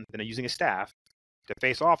weapon than using a staff, to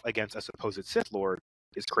face off against a supposed Sith Lord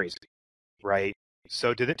is crazy, right?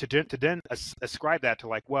 So to then ascribe that to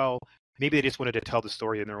like, well, maybe they just wanted to tell the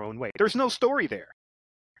story in their own way. There's no story there.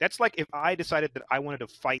 That's like if I decided that I wanted to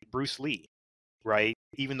fight Bruce Lee, right?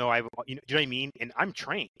 Even though do you know what I mean? And I'm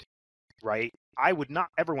trained, right? I would not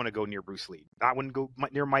ever want to go near Bruce Lee. I wouldn't go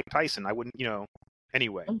near Mike Tyson. I wouldn't,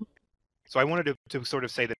 anyway. Mhm. So I wanted to sort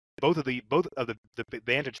of say that both of the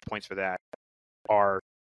vantage points for that are,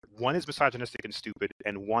 one is misogynistic and stupid,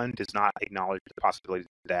 and one does not acknowledge the possibility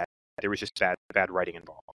that there was just bad writing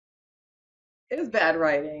involved. It is bad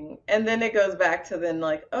writing. And then it goes back to then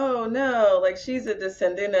like, oh no, like she's a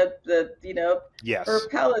descendant of Yes. her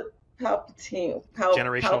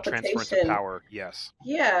Generational transference of palpitation, power. Yes.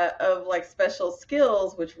 yeah, of like special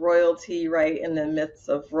skills, which royalty, right, in the myths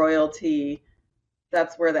of royalty,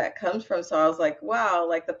 that's where that comes from. So I was like, wow,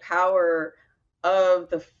 like the power of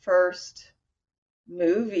the first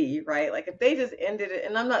movie, right? Like if they just ended it,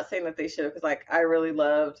 and I'm not saying that they should have, because like I really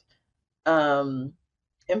loved um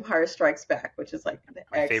Empire Strikes Back, which is like an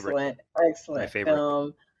My favorite. My excellent favorite.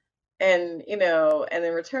 film. And and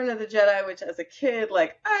then Return of the Jedi, which as a kid,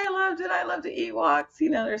 like I loved it. I loved the Ewoks,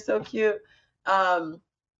 they're so cute. Um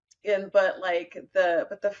and but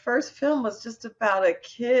the first film was just about a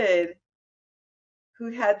kid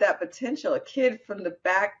who had that potential, a kid from the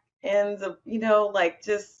back ends of, like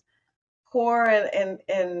just poor,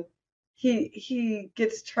 and he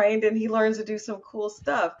gets trained and he learns to do some cool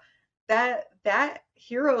stuff. That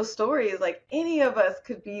hero story is like any of us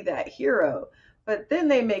could be that hero, but then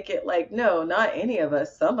they make it like no, not any of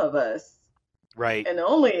us, some of us, Right. and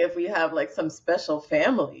only if we have like some special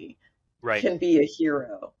family Right. can be a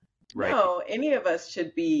hero. Right. No, any of us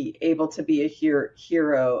should be able to be a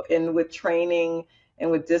hero, and with training and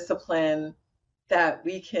with discipline that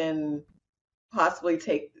we can possibly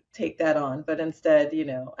take that on, but instead,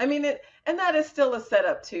 I mean it, and that is still a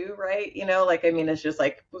setup too, right? Like, I mean, it's just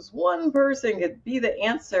like, was one person could be the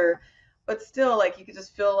answer, but still, like, you could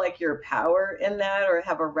just feel like your power in that, or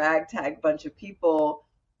have a ragtag bunch of people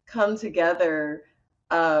come together,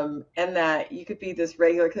 and that you could be this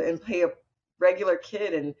regular kid and play a regular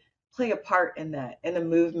kid and play a part in that, in a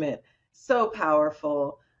movement so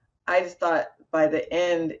powerful. I just thought by the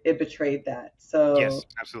end it betrayed that. Yes, So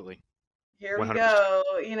absolutely. here we 100%.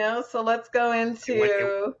 go, so let's go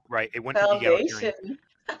into Right. It went from egalitarian.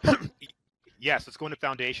 foundation. Yes, let's go into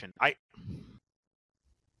foundation.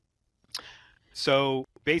 So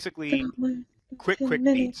basically, quick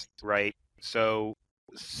beats, right? So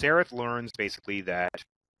Sereth learns basically that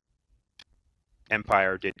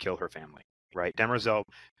Empire did kill her family, right? Demerzel,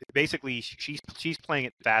 basically, she's playing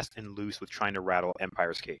it fast and loose with trying to rattle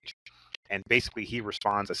Empire's cage. And basically, he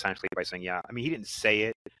responds essentially by saying, yeah, I mean, he didn't say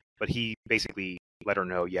it, but he basically let her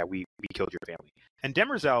know, yeah, we killed your family. And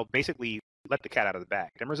Demerzel basically let the cat out of the bag.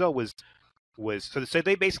 Demerzel was so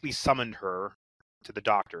they basically summoned her to the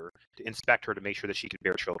doctor to inspect her to make sure that she could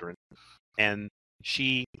bear children. And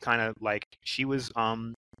she kind of like she was I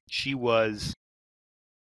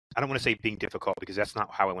don't want to say being difficult, because that's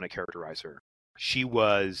not how I want to characterize her. She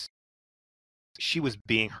was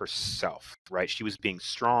being herself, right? She was being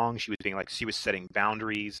strong. She was setting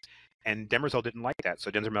boundaries, and Demerzel didn't like that.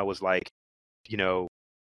 So Demerzel was like,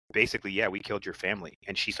 basically, yeah, we killed your family,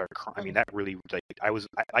 and she started crying. I mean, that really, like,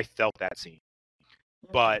 I felt that scene.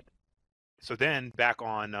 But so then back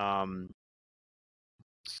on,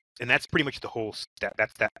 and that's pretty much the whole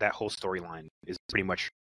that whole storyline is pretty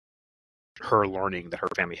much her learning that her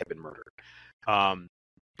family had been murdered.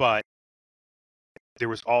 But there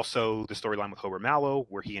was also the storyline with Hober Mallow,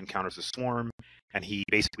 where he encounters the Swarm, and he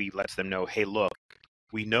basically lets them know, hey, look,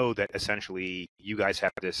 we know that essentially you guys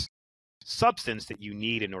have this substance that you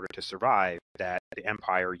need in order to survive, that the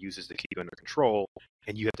Empire uses to keep you under control,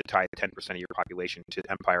 and you have to tie 10% of your population to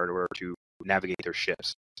the Empire in order to navigate their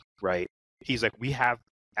ships, right? He's like, we have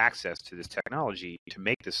access to this technology to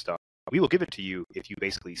make this stuff. We will give it to you if you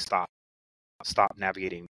basically stop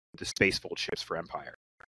navigating the spacefold ships for Empire.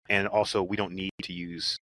 And also, we don't need to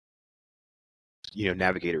use,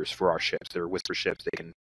 navigators for our ships. They're whisper ships. They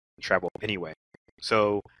can travel anyway.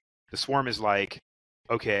 So the Swarm is like,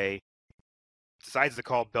 okay, decides to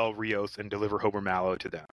call Bel Rios and deliver Hober Mallow to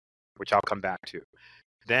them, which I'll come back to.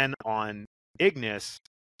 Then on Ignis,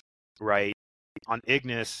 right? On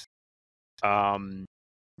Ignis, what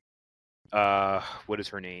is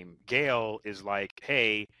her name? Gale is like,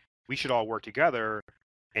 hey, we should all work together.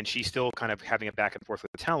 And she's still kind of having a back and forth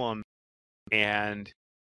with Tellum. And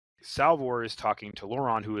Salvor is talking to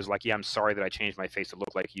Loran, who is like, yeah, I'm sorry that I changed my face to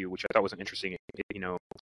look like you, which I thought was an interesting,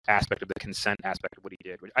 aspect of the consent aspect of what he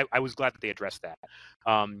did. I was glad that they addressed that.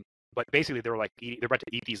 But basically, they're about to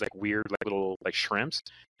eat these like weird, like little like shrimps,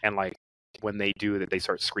 and like when they do that, they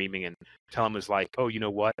start screaming. And Tellum is like, oh, you know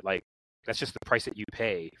what? Like, that's just the price that you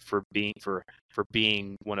pay for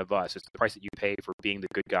being one of us. It's the price that you pay for being the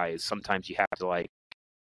good guy. Is sometimes you have to like,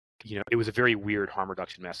 it was a very weird harm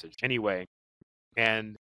reduction message. Anyway,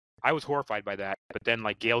 and I was horrified by that. But then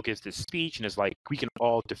like Gale gives this speech and is like, we can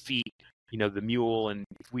all defeat, the mule, and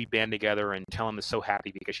if we band together, and Tellum is so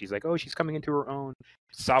happy because she's like, oh, she's coming into her own.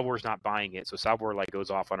 Salvor's not buying it, so Salvor like goes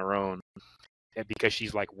off on her own, and because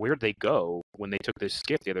she's like, where'd they go when they took this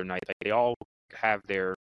skiff the other night? Like, they all have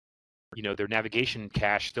their their navigation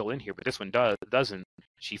cache still in here, but this one doesn't.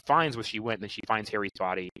 She finds where she went, and then she finds Harry's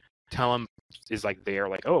body. Tellum is like there,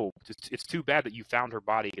 like, oh, it's too bad that you found her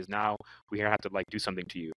body, because now we're gonna have to like do something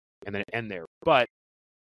to you, and then end there. But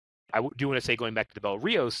I do want to say, going back to the Bel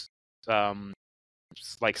Rios,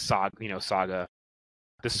 like saga,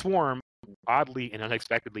 the Swarm oddly and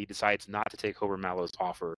unexpectedly decides not to take Hober Mallow's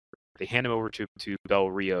offer. They hand him over to Bel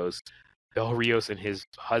Rios. Bel Rios and his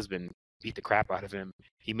husband beat the crap out of him.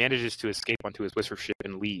 He manages to escape onto his whisper ship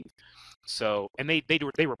and leave. So, and they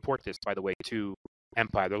report this, by the way, to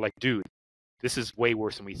Empire. They're like, dude, this is way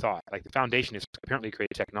worse than we thought. Like, the Foundation has apparently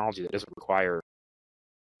created technology that doesn't require,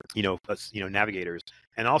 navigators.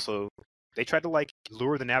 And also, they tried to like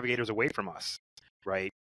lure the navigators away from us, right?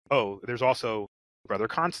 Oh, there's also Brother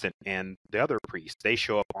Constant and the other priest. They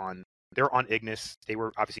show up they're on Ignis. They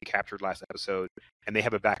were obviously captured last episode, and they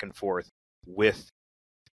have a back and forth with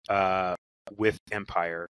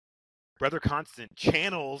Empire. Brother Constant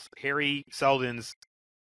channels Harry Seldon's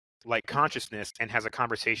like consciousness and has a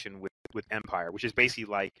conversation with Empire, which is basically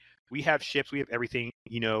like, we have ships, we have everything,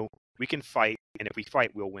 we can fight, and if we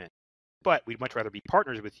fight, we'll win. But we'd much rather be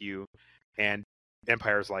partners with you. And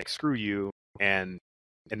Empire's like, screw you, and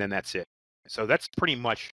then that's it. So that's pretty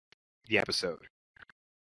much the episode.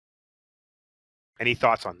 Any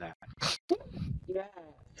thoughts on that? Yeah.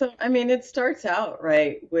 So I mean, it starts out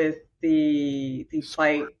right with the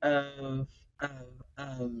plight of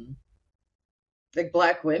um like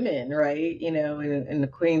black women, right? You know, and the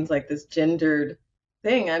queen's like this gendered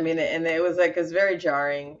thing. I mean, and it was like it's very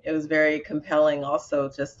jarring. It was very compelling, also,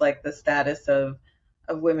 just like the status of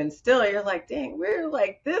women. Still, you're like, dang, we're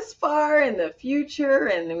like this far in the future,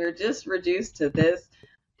 and we're just reduced to this.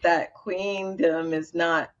 That queendom is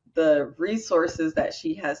not the resources that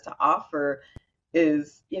she has to offer.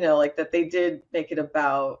 Is, you know, like that they did make it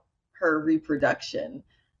about her reproduction,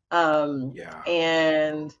 Yeah.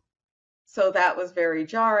 and so that was very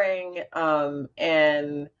jarring.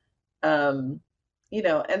 And you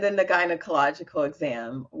know, and then the gynecological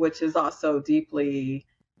exam, which is also deeply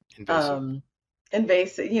Invasive.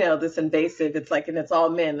 invasive. You know, this invasive. It's like, and it's all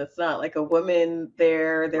men. It's not like a woman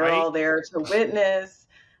there. They're Right. all there to witness.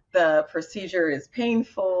 The procedure is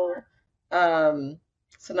painful.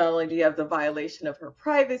 So not only do you have the violation of her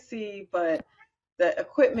privacy, but the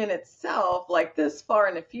equipment itself, like this far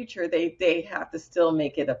in the future, they have to still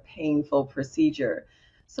make it a painful procedure.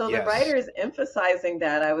 So the Yes. writer is emphasizing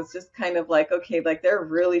that. I was just kind of like, okay, like they're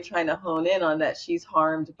really trying to hone in on that she's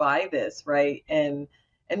harmed by this, right? And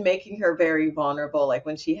making her very vulnerable. Like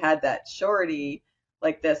when she had that shorty,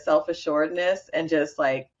 like the self-assuredness and just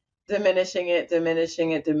like diminishing it,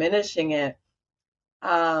 diminishing it, diminishing it.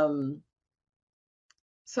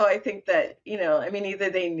 So I think that, you know, I mean, either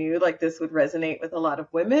they knew like this would resonate with a lot of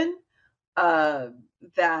women, uh,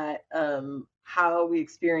 that how we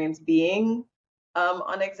experience being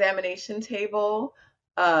on examination table,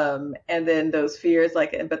 and then those fears,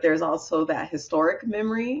 like, but there's also that historic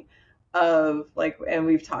memory of like, and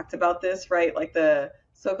we've talked about this, right? Like the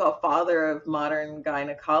so-called father of modern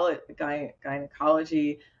gynecology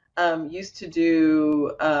used to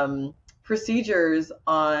do procedures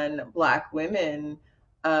on Black women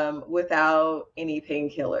without any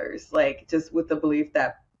painkillers, like just with the belief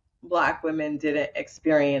that Black women didn't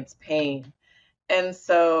experience pain. And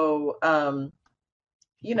so,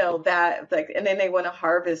 you know, that like, and then they want to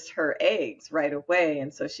harvest her eggs right away.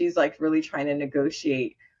 And so she's like really trying to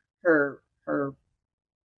negotiate her,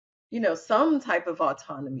 you know, some type of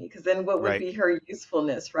autonomy. Because then what would Right. be her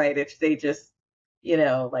usefulness, right? If they just, you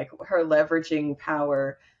know, like her leveraging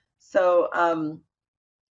power. So,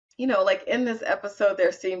 you know, like in this episode,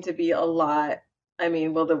 there seemed to be a lot. I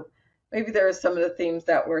mean, well, maybe there are some of the themes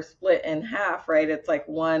that were split in half, right? It's like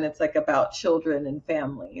one, it's like about children and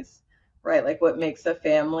families, right? Like what makes a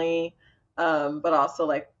family, but also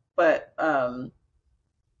like, but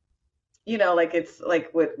you know, like it's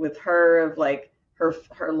like with her of like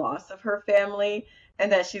her loss of her family,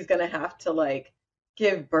 and that she's gonna have to like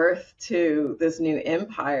give birth to this new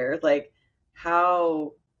empire, like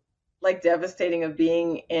how like devastating of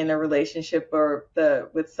being in a relationship or the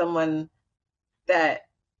with someone that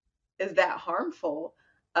is that harmful.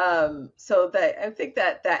 So that I think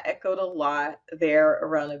that that echoed a lot there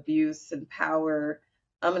around abuse and power,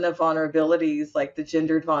 and the vulnerabilities, like the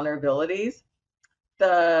gendered vulnerabilities.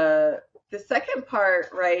 The the second part,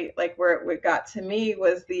 right, like where it got to me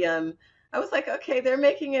was the I was like, okay, they're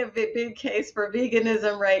making a big case for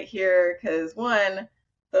veganism right here because one,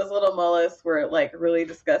 those little mollusks were like really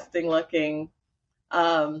disgusting looking.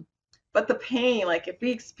 Um, but the pain, like if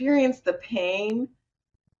we experience the pain,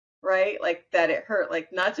 right, like that it hurt,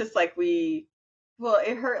 like not just like well,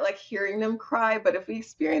 it hurt like hearing them cry, but if we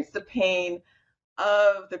experience the pain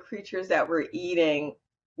of the creatures that we're eating,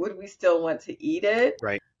 would we still want to eat it?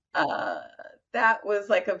 Right. Uh, that was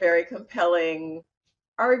like a very compelling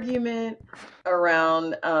argument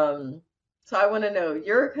around. So I want to know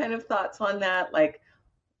your kind of thoughts on that. Like,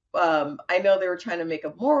 I know they were trying to make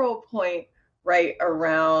a moral point, right,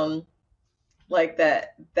 around like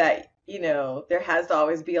that you know there has to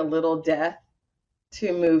always be a little death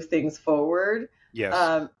to move things forward. Yes.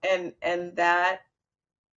 And that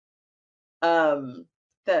um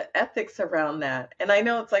the ethics around that, and I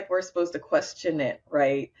know it's like we're supposed to question it,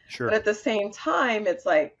 right? Sure. But at the same time it's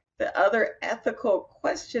like the other ethical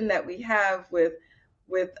question that we have with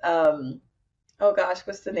oh gosh,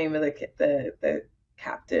 what's the name of the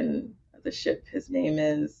captain of the ship? His name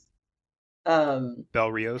is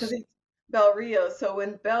Bel Rios. Bel Rio. So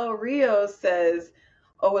when Bel Rio says,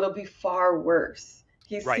 "Oh, it'll be far worse,"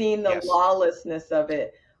 he's Right. seen the Yes. lawlessness of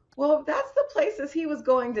it. Well, that's the places he was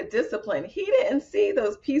going to discipline. He didn't see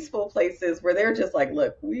those peaceful places where they're just like,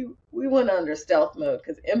 "Look, we went under stealth mode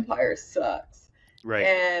because Empire sucks," Right.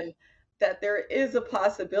 and that there is a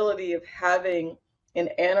possibility of having an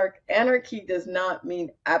anarchy does not mean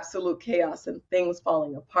absolute chaos and things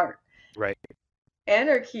falling apart. Right.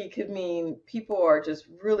 anarchy could mean people are just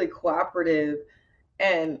really cooperative,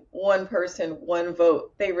 and one person, one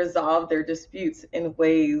vote, they resolve their disputes in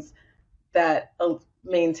ways that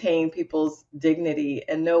maintain people's dignity,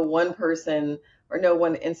 and no one person or no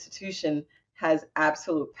one institution has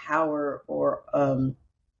absolute power or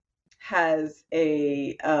has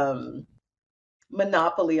a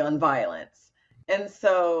monopoly on violence. And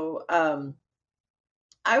so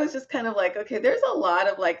I was just kind of like, okay, there's a lot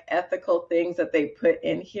of like ethical things that they put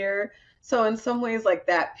in here. So in some ways, like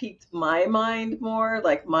that piqued my mind more,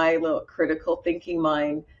 like my little critical thinking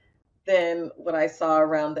mind, than what I saw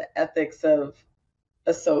around the ethics of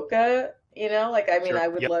Ahsoka. You know, like I mean, Sure. I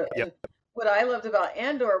would Yep. love. Yep. And what I loved about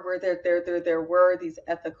Andor were there were these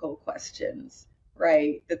ethical questions,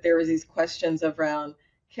 right? That there was these questions around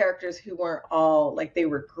characters who weren't all like they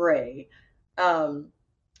were gray. Um,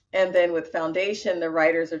 and then with Foundation, the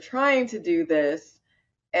writers are trying to do this,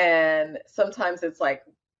 and sometimes it's like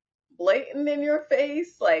blatant in your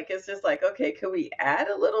face. Like it's just like, okay, could we add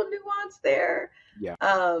a little nuance there? Yeah.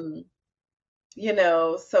 Um, you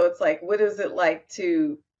know, so it's like, what is it like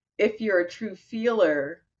to, if you're a true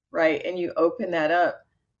feeler, right, and you open that up,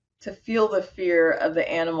 to feel the fear of the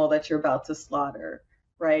animal that you're about to slaughter,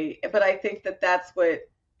 right? But I think that that's what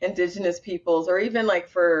indigenous peoples, or even like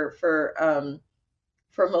for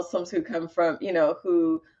Muslims who come from, you know,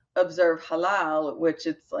 who observe halal, which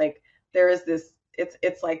it's like there is this,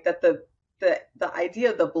 it's like that the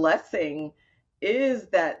idea of the blessing is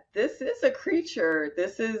that this is a creature,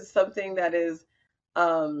 this is something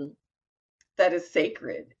um that is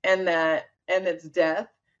sacred, and its death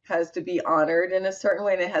has to be honored in a certain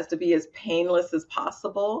way, and it has to be as painless as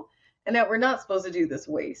possible, and that we're not supposed to do this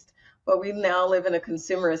waste. But we now live in a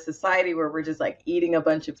consumerist society where we're just like eating a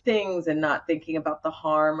bunch of things and not thinking about the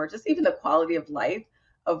harm or just even the quality of life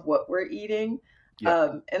of what we're eating.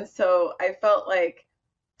 Yeah. And so I felt like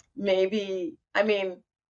maybe, I mean,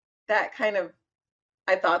 that kind of,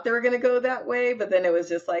 I thought they were going to go that way, but then it was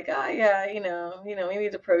just like, oh yeah, we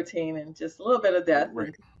need the protein and just a little bit of death, Right.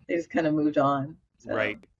 and they just kind of moved on. So.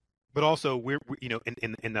 Right. But also, we you know,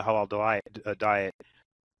 in the halal diet,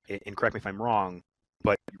 and correct me if I'm wrong,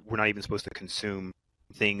 but we're not even supposed to consume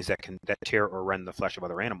things that tear or rend the flesh of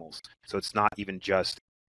other animals. So it's not even just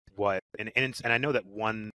what, and I know that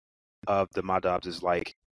one of the madhabs is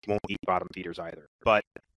like, won't eat bottom feeders either. But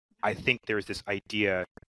I think there's this idea,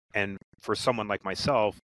 and for someone like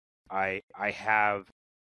myself, I have,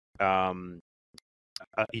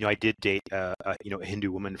 you know, I did date you know, a Hindu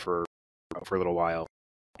woman for a little while,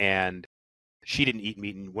 and she didn't eat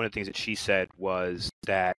meat, and one of the things that she said was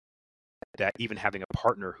that even having a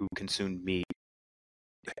partner who consumed meat,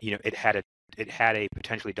 you know, it had a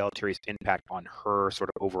potentially deleterious impact on her sort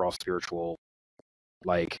of overall spiritual,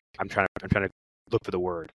 like, I'm trying to look for the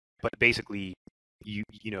word, but basically, you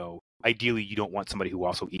know, ideally you don't want somebody who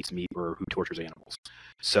also eats meat or who tortures animals.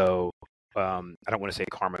 So I don't want to say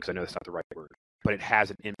karma because I know that's not the right word, but it has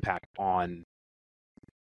an impact on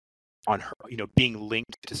her, you know, being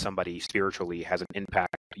linked to somebody spiritually has an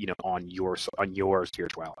impact, you know, on your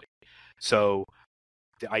spirituality. So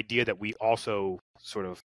the idea that we also sort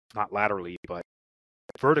of, not laterally but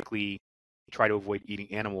vertically, try to avoid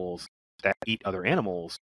eating animals that eat other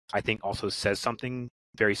animals, I think also says something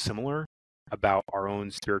very similar about our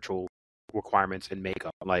own spiritual requirements and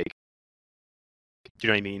makeup. Like, do you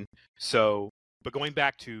know what I mean? So, but going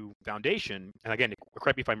back to Foundation, and again,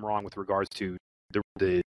 correct me if I'm wrong with regards to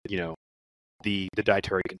the you know, the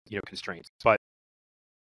dietary, you know, constraints, but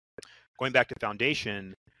going back to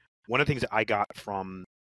Foundation, one of the things that I got from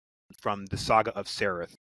the saga of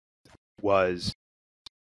Sereth was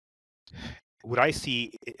what I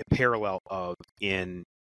see a parallel of in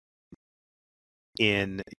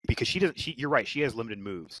because you're right, she has limited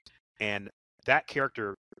moves, and that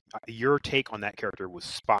character, your take on that character was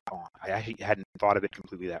spot on. I actually hadn't thought of it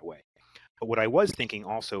completely that way, but what I was thinking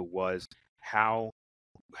also was how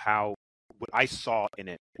what I saw in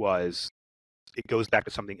it was, it goes back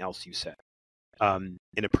to something else you said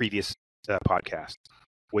in a previous podcast,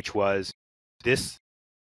 which was this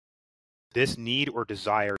need or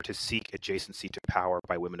desire to seek adjacency to power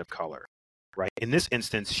by women of color, right? In this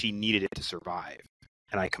instance, she needed it to survive,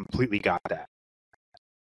 and I completely got that.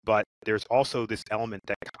 But there's also this element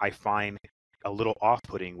that I find a little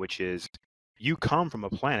off-putting, which is, you come from a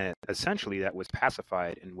planet essentially that was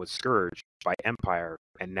pacified and was scourged by empire,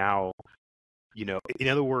 and now, you know, in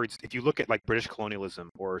other words, if you look at like British colonialism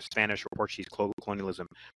or Spanish or Portuguese colonialism,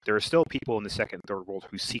 there are still people in the second and third world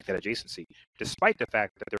who seek that adjacency, despite the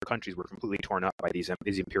fact that their countries were completely torn up by these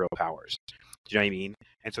imperial powers. Do you know what I mean?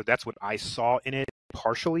 And so that's what I saw in it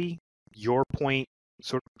partially. Your point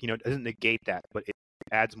sort of, it doesn't negate that, but it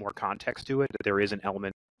adds more context to it, that there is an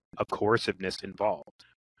element of coerciveness involved.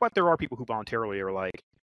 But there are people who voluntarily are like,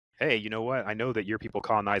 hey, you know what? I know that your people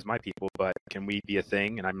colonize my people, but can we be a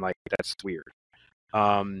thing? And I'm like, that's weird.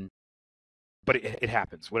 But it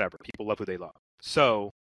happens, whatever. People love who they love.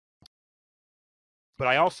 So, but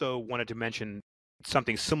I also wanted to mention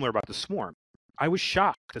something similar about the Swarm. I was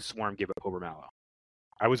shocked the Swarm gave up Obermallow.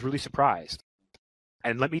 I was really surprised.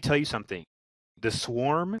 And let me tell you something. The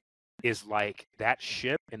Swarm is like that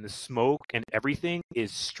ship, and the smoke and everything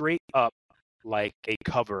is straight up like a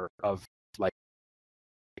cover of like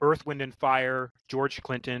Earth, Wind and Fire, George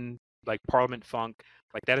Clinton, like Parliament Funk.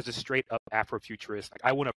 Like that is a straight up Afrofuturist. Like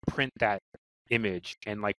I want to print that image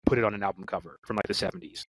and like put it on an album cover from like the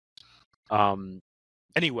 70s.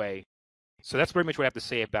 Anyway, so that's pretty much what I have to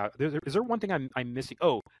say about. Is there one thing I'm missing?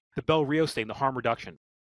 Oh, the Bel Rios thing, the harm reduction.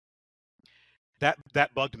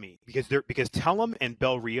 That bugged me because Tellum and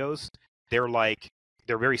Bel Rios, they're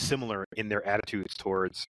very similar in their attitudes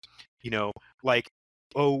towards, like,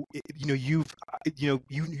 oh, you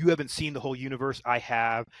haven't seen the whole universe I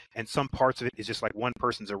have, and some parts of it is just like one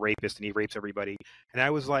person's a rapist and he rapes everybody, and I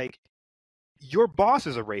was like, your boss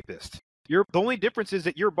is a rapist. The only difference is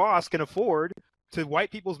that your boss can afford to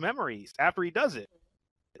wipe people's memories after he does it,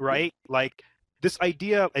 right? Like this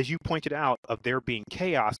idea, as you pointed out, of there being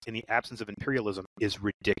chaos in the absence of imperialism is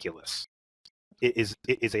ridiculous. It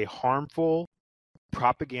is a harmful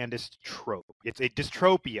propagandist trope. It's a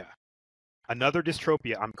dystopia. Another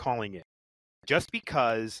dystopia, I'm calling it. Just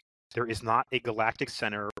because there is not a galactic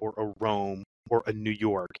center or a Rome or a New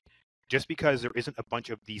York, just because there isn't a bunch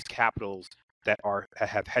of these capitals that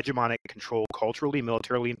have hegemonic control culturally,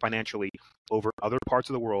 militarily, and financially over other parts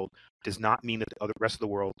of the world, does not mean that the rest of the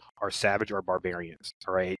world are savage or barbarians.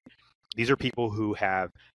 All right, these are people who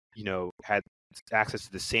have, had access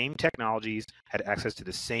to the same technologies, had access to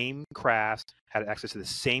the same crafts, had access to the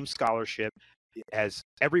same scholarship as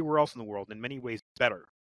everywhere else in the world. In many ways, better.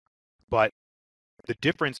 But the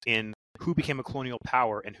difference in who became a colonial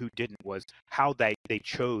power and who didn't was how they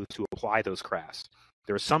chose to apply those crafts.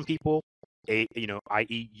 There are some people,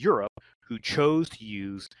 i.e. Europe, who chose to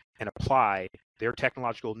use and apply their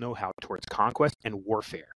technological know-how towards conquest and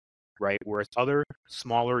warfare, right? Whereas other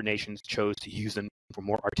smaller nations chose to use them for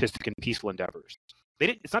more artistic and peaceful endeavors.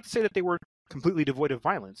 It's not to say that they were completely devoid of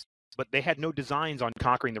violence, but they had no designs on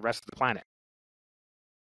conquering the rest of the planet.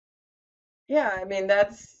 Yeah, I mean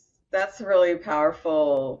that's really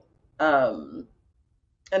powerful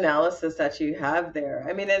analysis that you have there.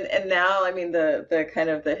 I mean, and now, I mean, the kind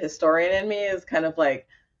of the historian in me is kind of like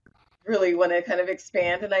really want to kind of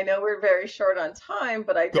expand. And I know we're very short on time,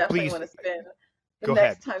 but I definitely want to spend the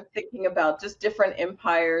next time thinking about just different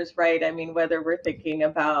empires, right? I mean, whether we're thinking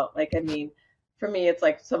about like, I mean, for me, it's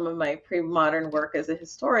like some of my pre-modern work as a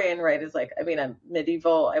historian, right? Is like, I mean, I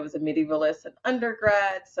was a medievalist in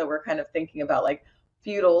undergrad. So we're kind of thinking about like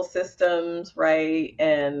feudal systems, right?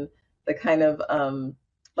 And the kind of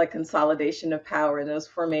like consolidation of power in those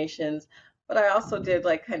formations. But I also did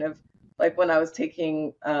like kind of like when I was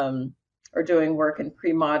taking or doing work in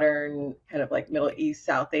pre-modern kind of like Middle East,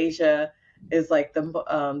 South Asia, is like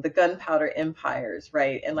the gunpowder empires,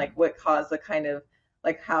 right? And like what caused the kind of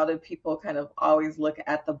like how did people kind of always look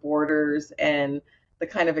at the borders and the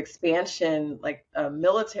kind of expansion, like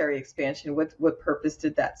military expansion, what purpose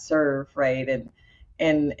did that serve, right? And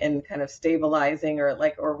kind of stabilizing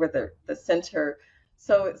or with the center.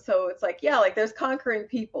 So it's like, yeah, like there's conquering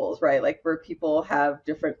peoples, right? Like where people have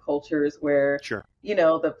different cultures where, sure,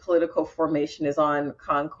 the political formation is on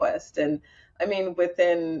conquest. And I mean,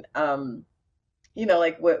 within,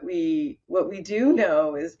 like what we do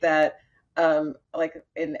know is that, like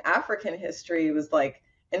in African history, it was like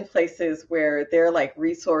in places where they're like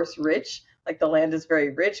resource rich, like the land is very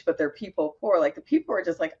rich, but their people poor. Like the people are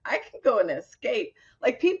just like, I can go and escape.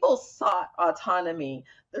 Like people sought autonomy.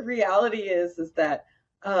 The reality is that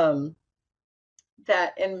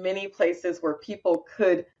that in many places where people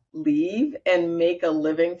could leave and make a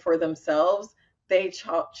living for themselves, they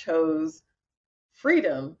chose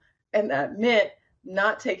freedom, and that meant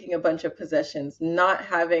not taking a bunch of possessions, not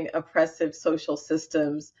having oppressive social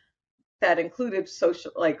systems that included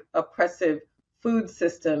social like oppressive food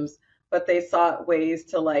systems, but they sought ways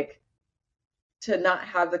to not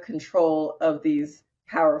have the control of these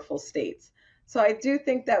powerful states. So I do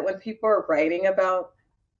think that when people are writing about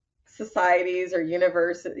societies or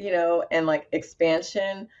universe, and like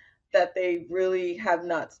expansion, that they really have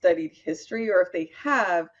not studied history, or if they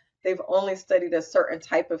have, they've only studied a certain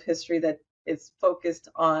type of history that is focused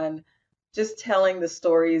on just telling the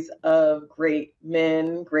stories of great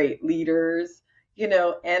men, great leaders,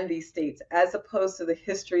 and these states, as opposed to the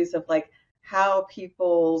histories of like how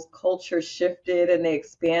people's culture shifted and they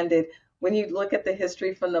expanded. When you look at the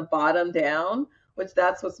history from the bottom down, which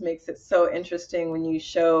that's what makes it so interesting when you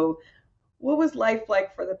show what was life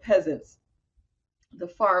like for the peasants, the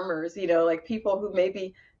farmers, like people who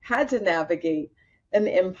maybe had to navigate an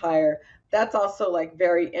empire. That's also like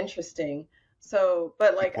very interesting. So,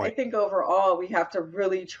 but Good like I point. think overall we have to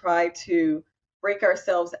really try to break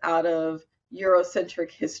ourselves out of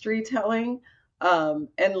Eurocentric history telling,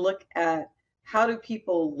 and look at how do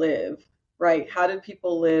people live, right? How did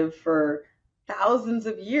people live for thousands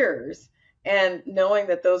of years? And knowing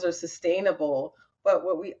that those are sustainable. But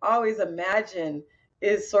what we always imagine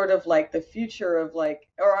is sort of like the future of like,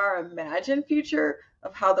 or our imagined future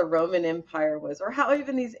of how the Roman Empire was, or how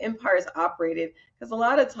even these empires operated. Because a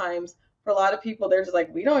lot of times, for a lot of people, they're just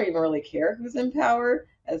like, we don't even really care who's in power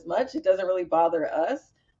as much. It doesn't really bother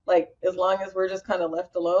us. Like, as long as we're just kind of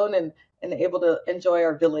left alone and able to enjoy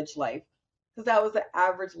our village life. Because that was the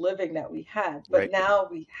average living that we had. But Right. now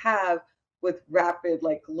we have, with rapid,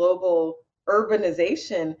 like, global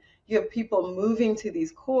urbanization, you have people moving to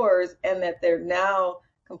these cores, and that they're now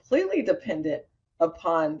completely dependent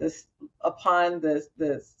upon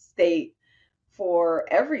the state for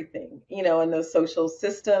everything, and those social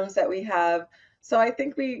systems that we have. So I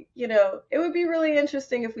think it would be really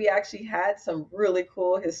interesting if we actually had some really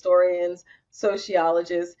cool historians,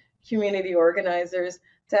 sociologists, community organizers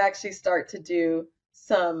to actually start to do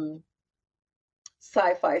some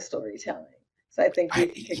sci-fi storytelling. So I think we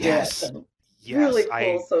could get at Yes. some Yes. really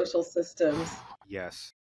cool social systems.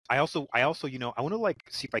 Yes. I also, I want to like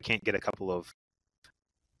see if I can't get a couple of,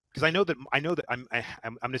 because I know that I'm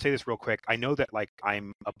going to say this real quick. I know that like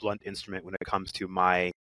I'm a blunt instrument when it comes to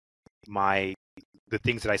my the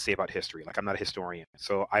things that I say about history. Like I'm not a historian,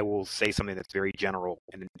 so I will say something that's very general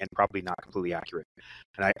and probably not completely accurate.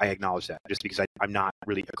 And I acknowledge that just because I'm not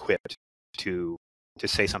really equipped to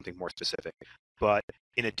say something more specific. But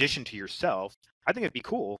in addition to yourself, I think it'd be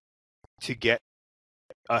cool to get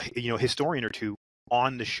a historian or two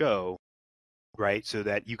on the show, right? So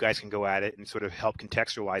that you guys can go at it and sort of help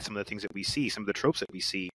contextualize some of the things that we see, some of the tropes that we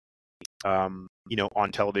see, on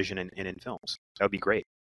television and in films. That would be great.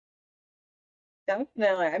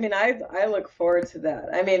 Definitely. I mean, I look forward to that.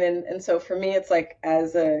 I mean, and so for me, it's like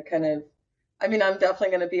as a kind of, I mean, I'm definitely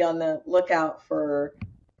going to be on the lookout for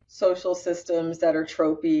social systems that are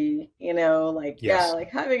tropey, like, yeah, Yes. like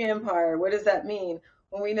having an empire, what does that mean?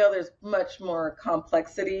 When we know there's much more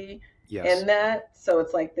complexity Yes. in that. So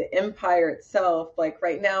it's like the empire itself, like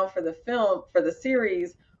right now for the film, for the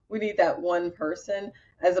series, we need that one person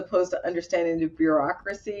as opposed to understanding the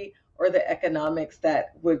bureaucracy or the economics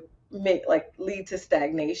that would make like lead to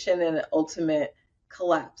stagnation and an ultimate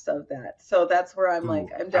collapse of that. So that's where I'm like,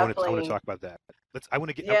 Ooh, I'm I want to definitely, talk about that. I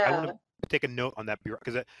want yeah. to take a note on that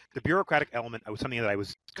because the bureaucratic element was something that I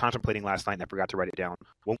was contemplating last night and I forgot to write it down.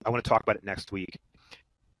 Well, I want to talk about it next week.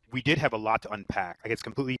 We did have a lot to unpack. Like it's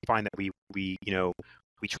completely fine that we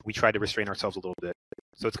tried to restrain ourselves a little bit.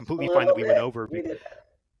 So it's A completely fine that little we went bit. over. We did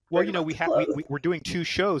Well, bring them up we to have close. we're doing two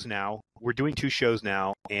shows now. We're doing two shows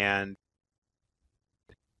now, and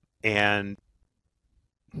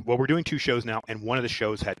well, we're doing two shows now, and one of the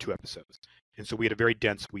shows had two episodes, and so we had a very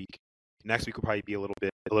dense week. Next week will probably be a little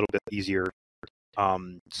bit easier.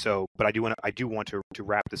 But I do want to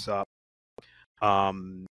wrap this up.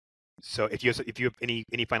 Um, so if you have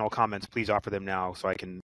any final comments, please offer them now so I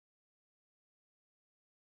can.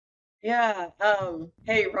 Yeah.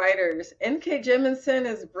 Hey, writers. N.K. Jemisin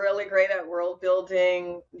is really great at world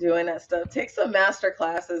building, doing that stuff. Take some master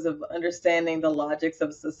classes of understanding the logics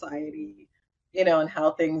of society, and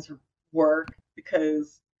how things work,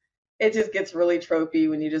 because it just gets really tropey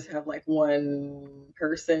when you just have like one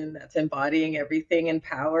person that's embodying everything in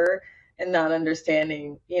power and not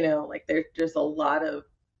understanding, like there's a lot of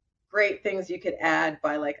great things you could add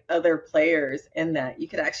by like other players in that you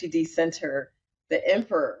could actually decenter the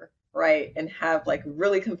emperor, right, and have like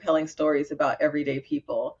really compelling stories about everyday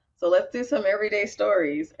people. So let's do some everyday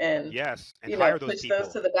stories and Yes, and hire those push those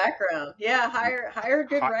people. to the background. Yeah, Yeah, hire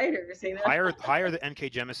good hi- writers, hire the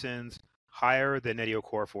NK Jemisons, hire the Netio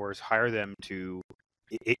Corfors, hire them to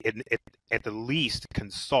at the least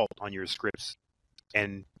consult on your scripts,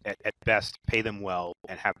 and at best pay them well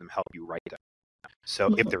and have them help you write them.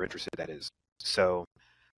 So if they're interested, that is. So,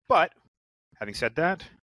 but having said that,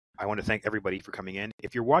 I want to thank everybody for coming in.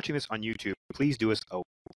 If you're watching this on YouTube, please do us a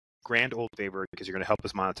grand old favor because you're going to help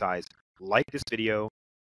us monetize. Like this video,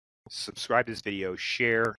 subscribe to this video,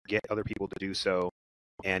 share, get other people to do so,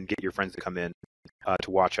 and get your friends to come in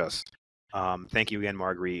to watch us. Thank you again,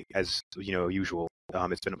 Marguerite, as usual.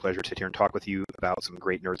 It's been a pleasure to sit here and talk with you about some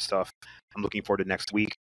great nerd stuff. I'm looking forward to next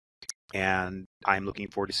week, and I'm looking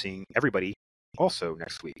forward to seeing everybody also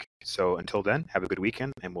next week. So until then, have a good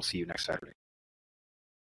weekend, and we'll see you next Saturday.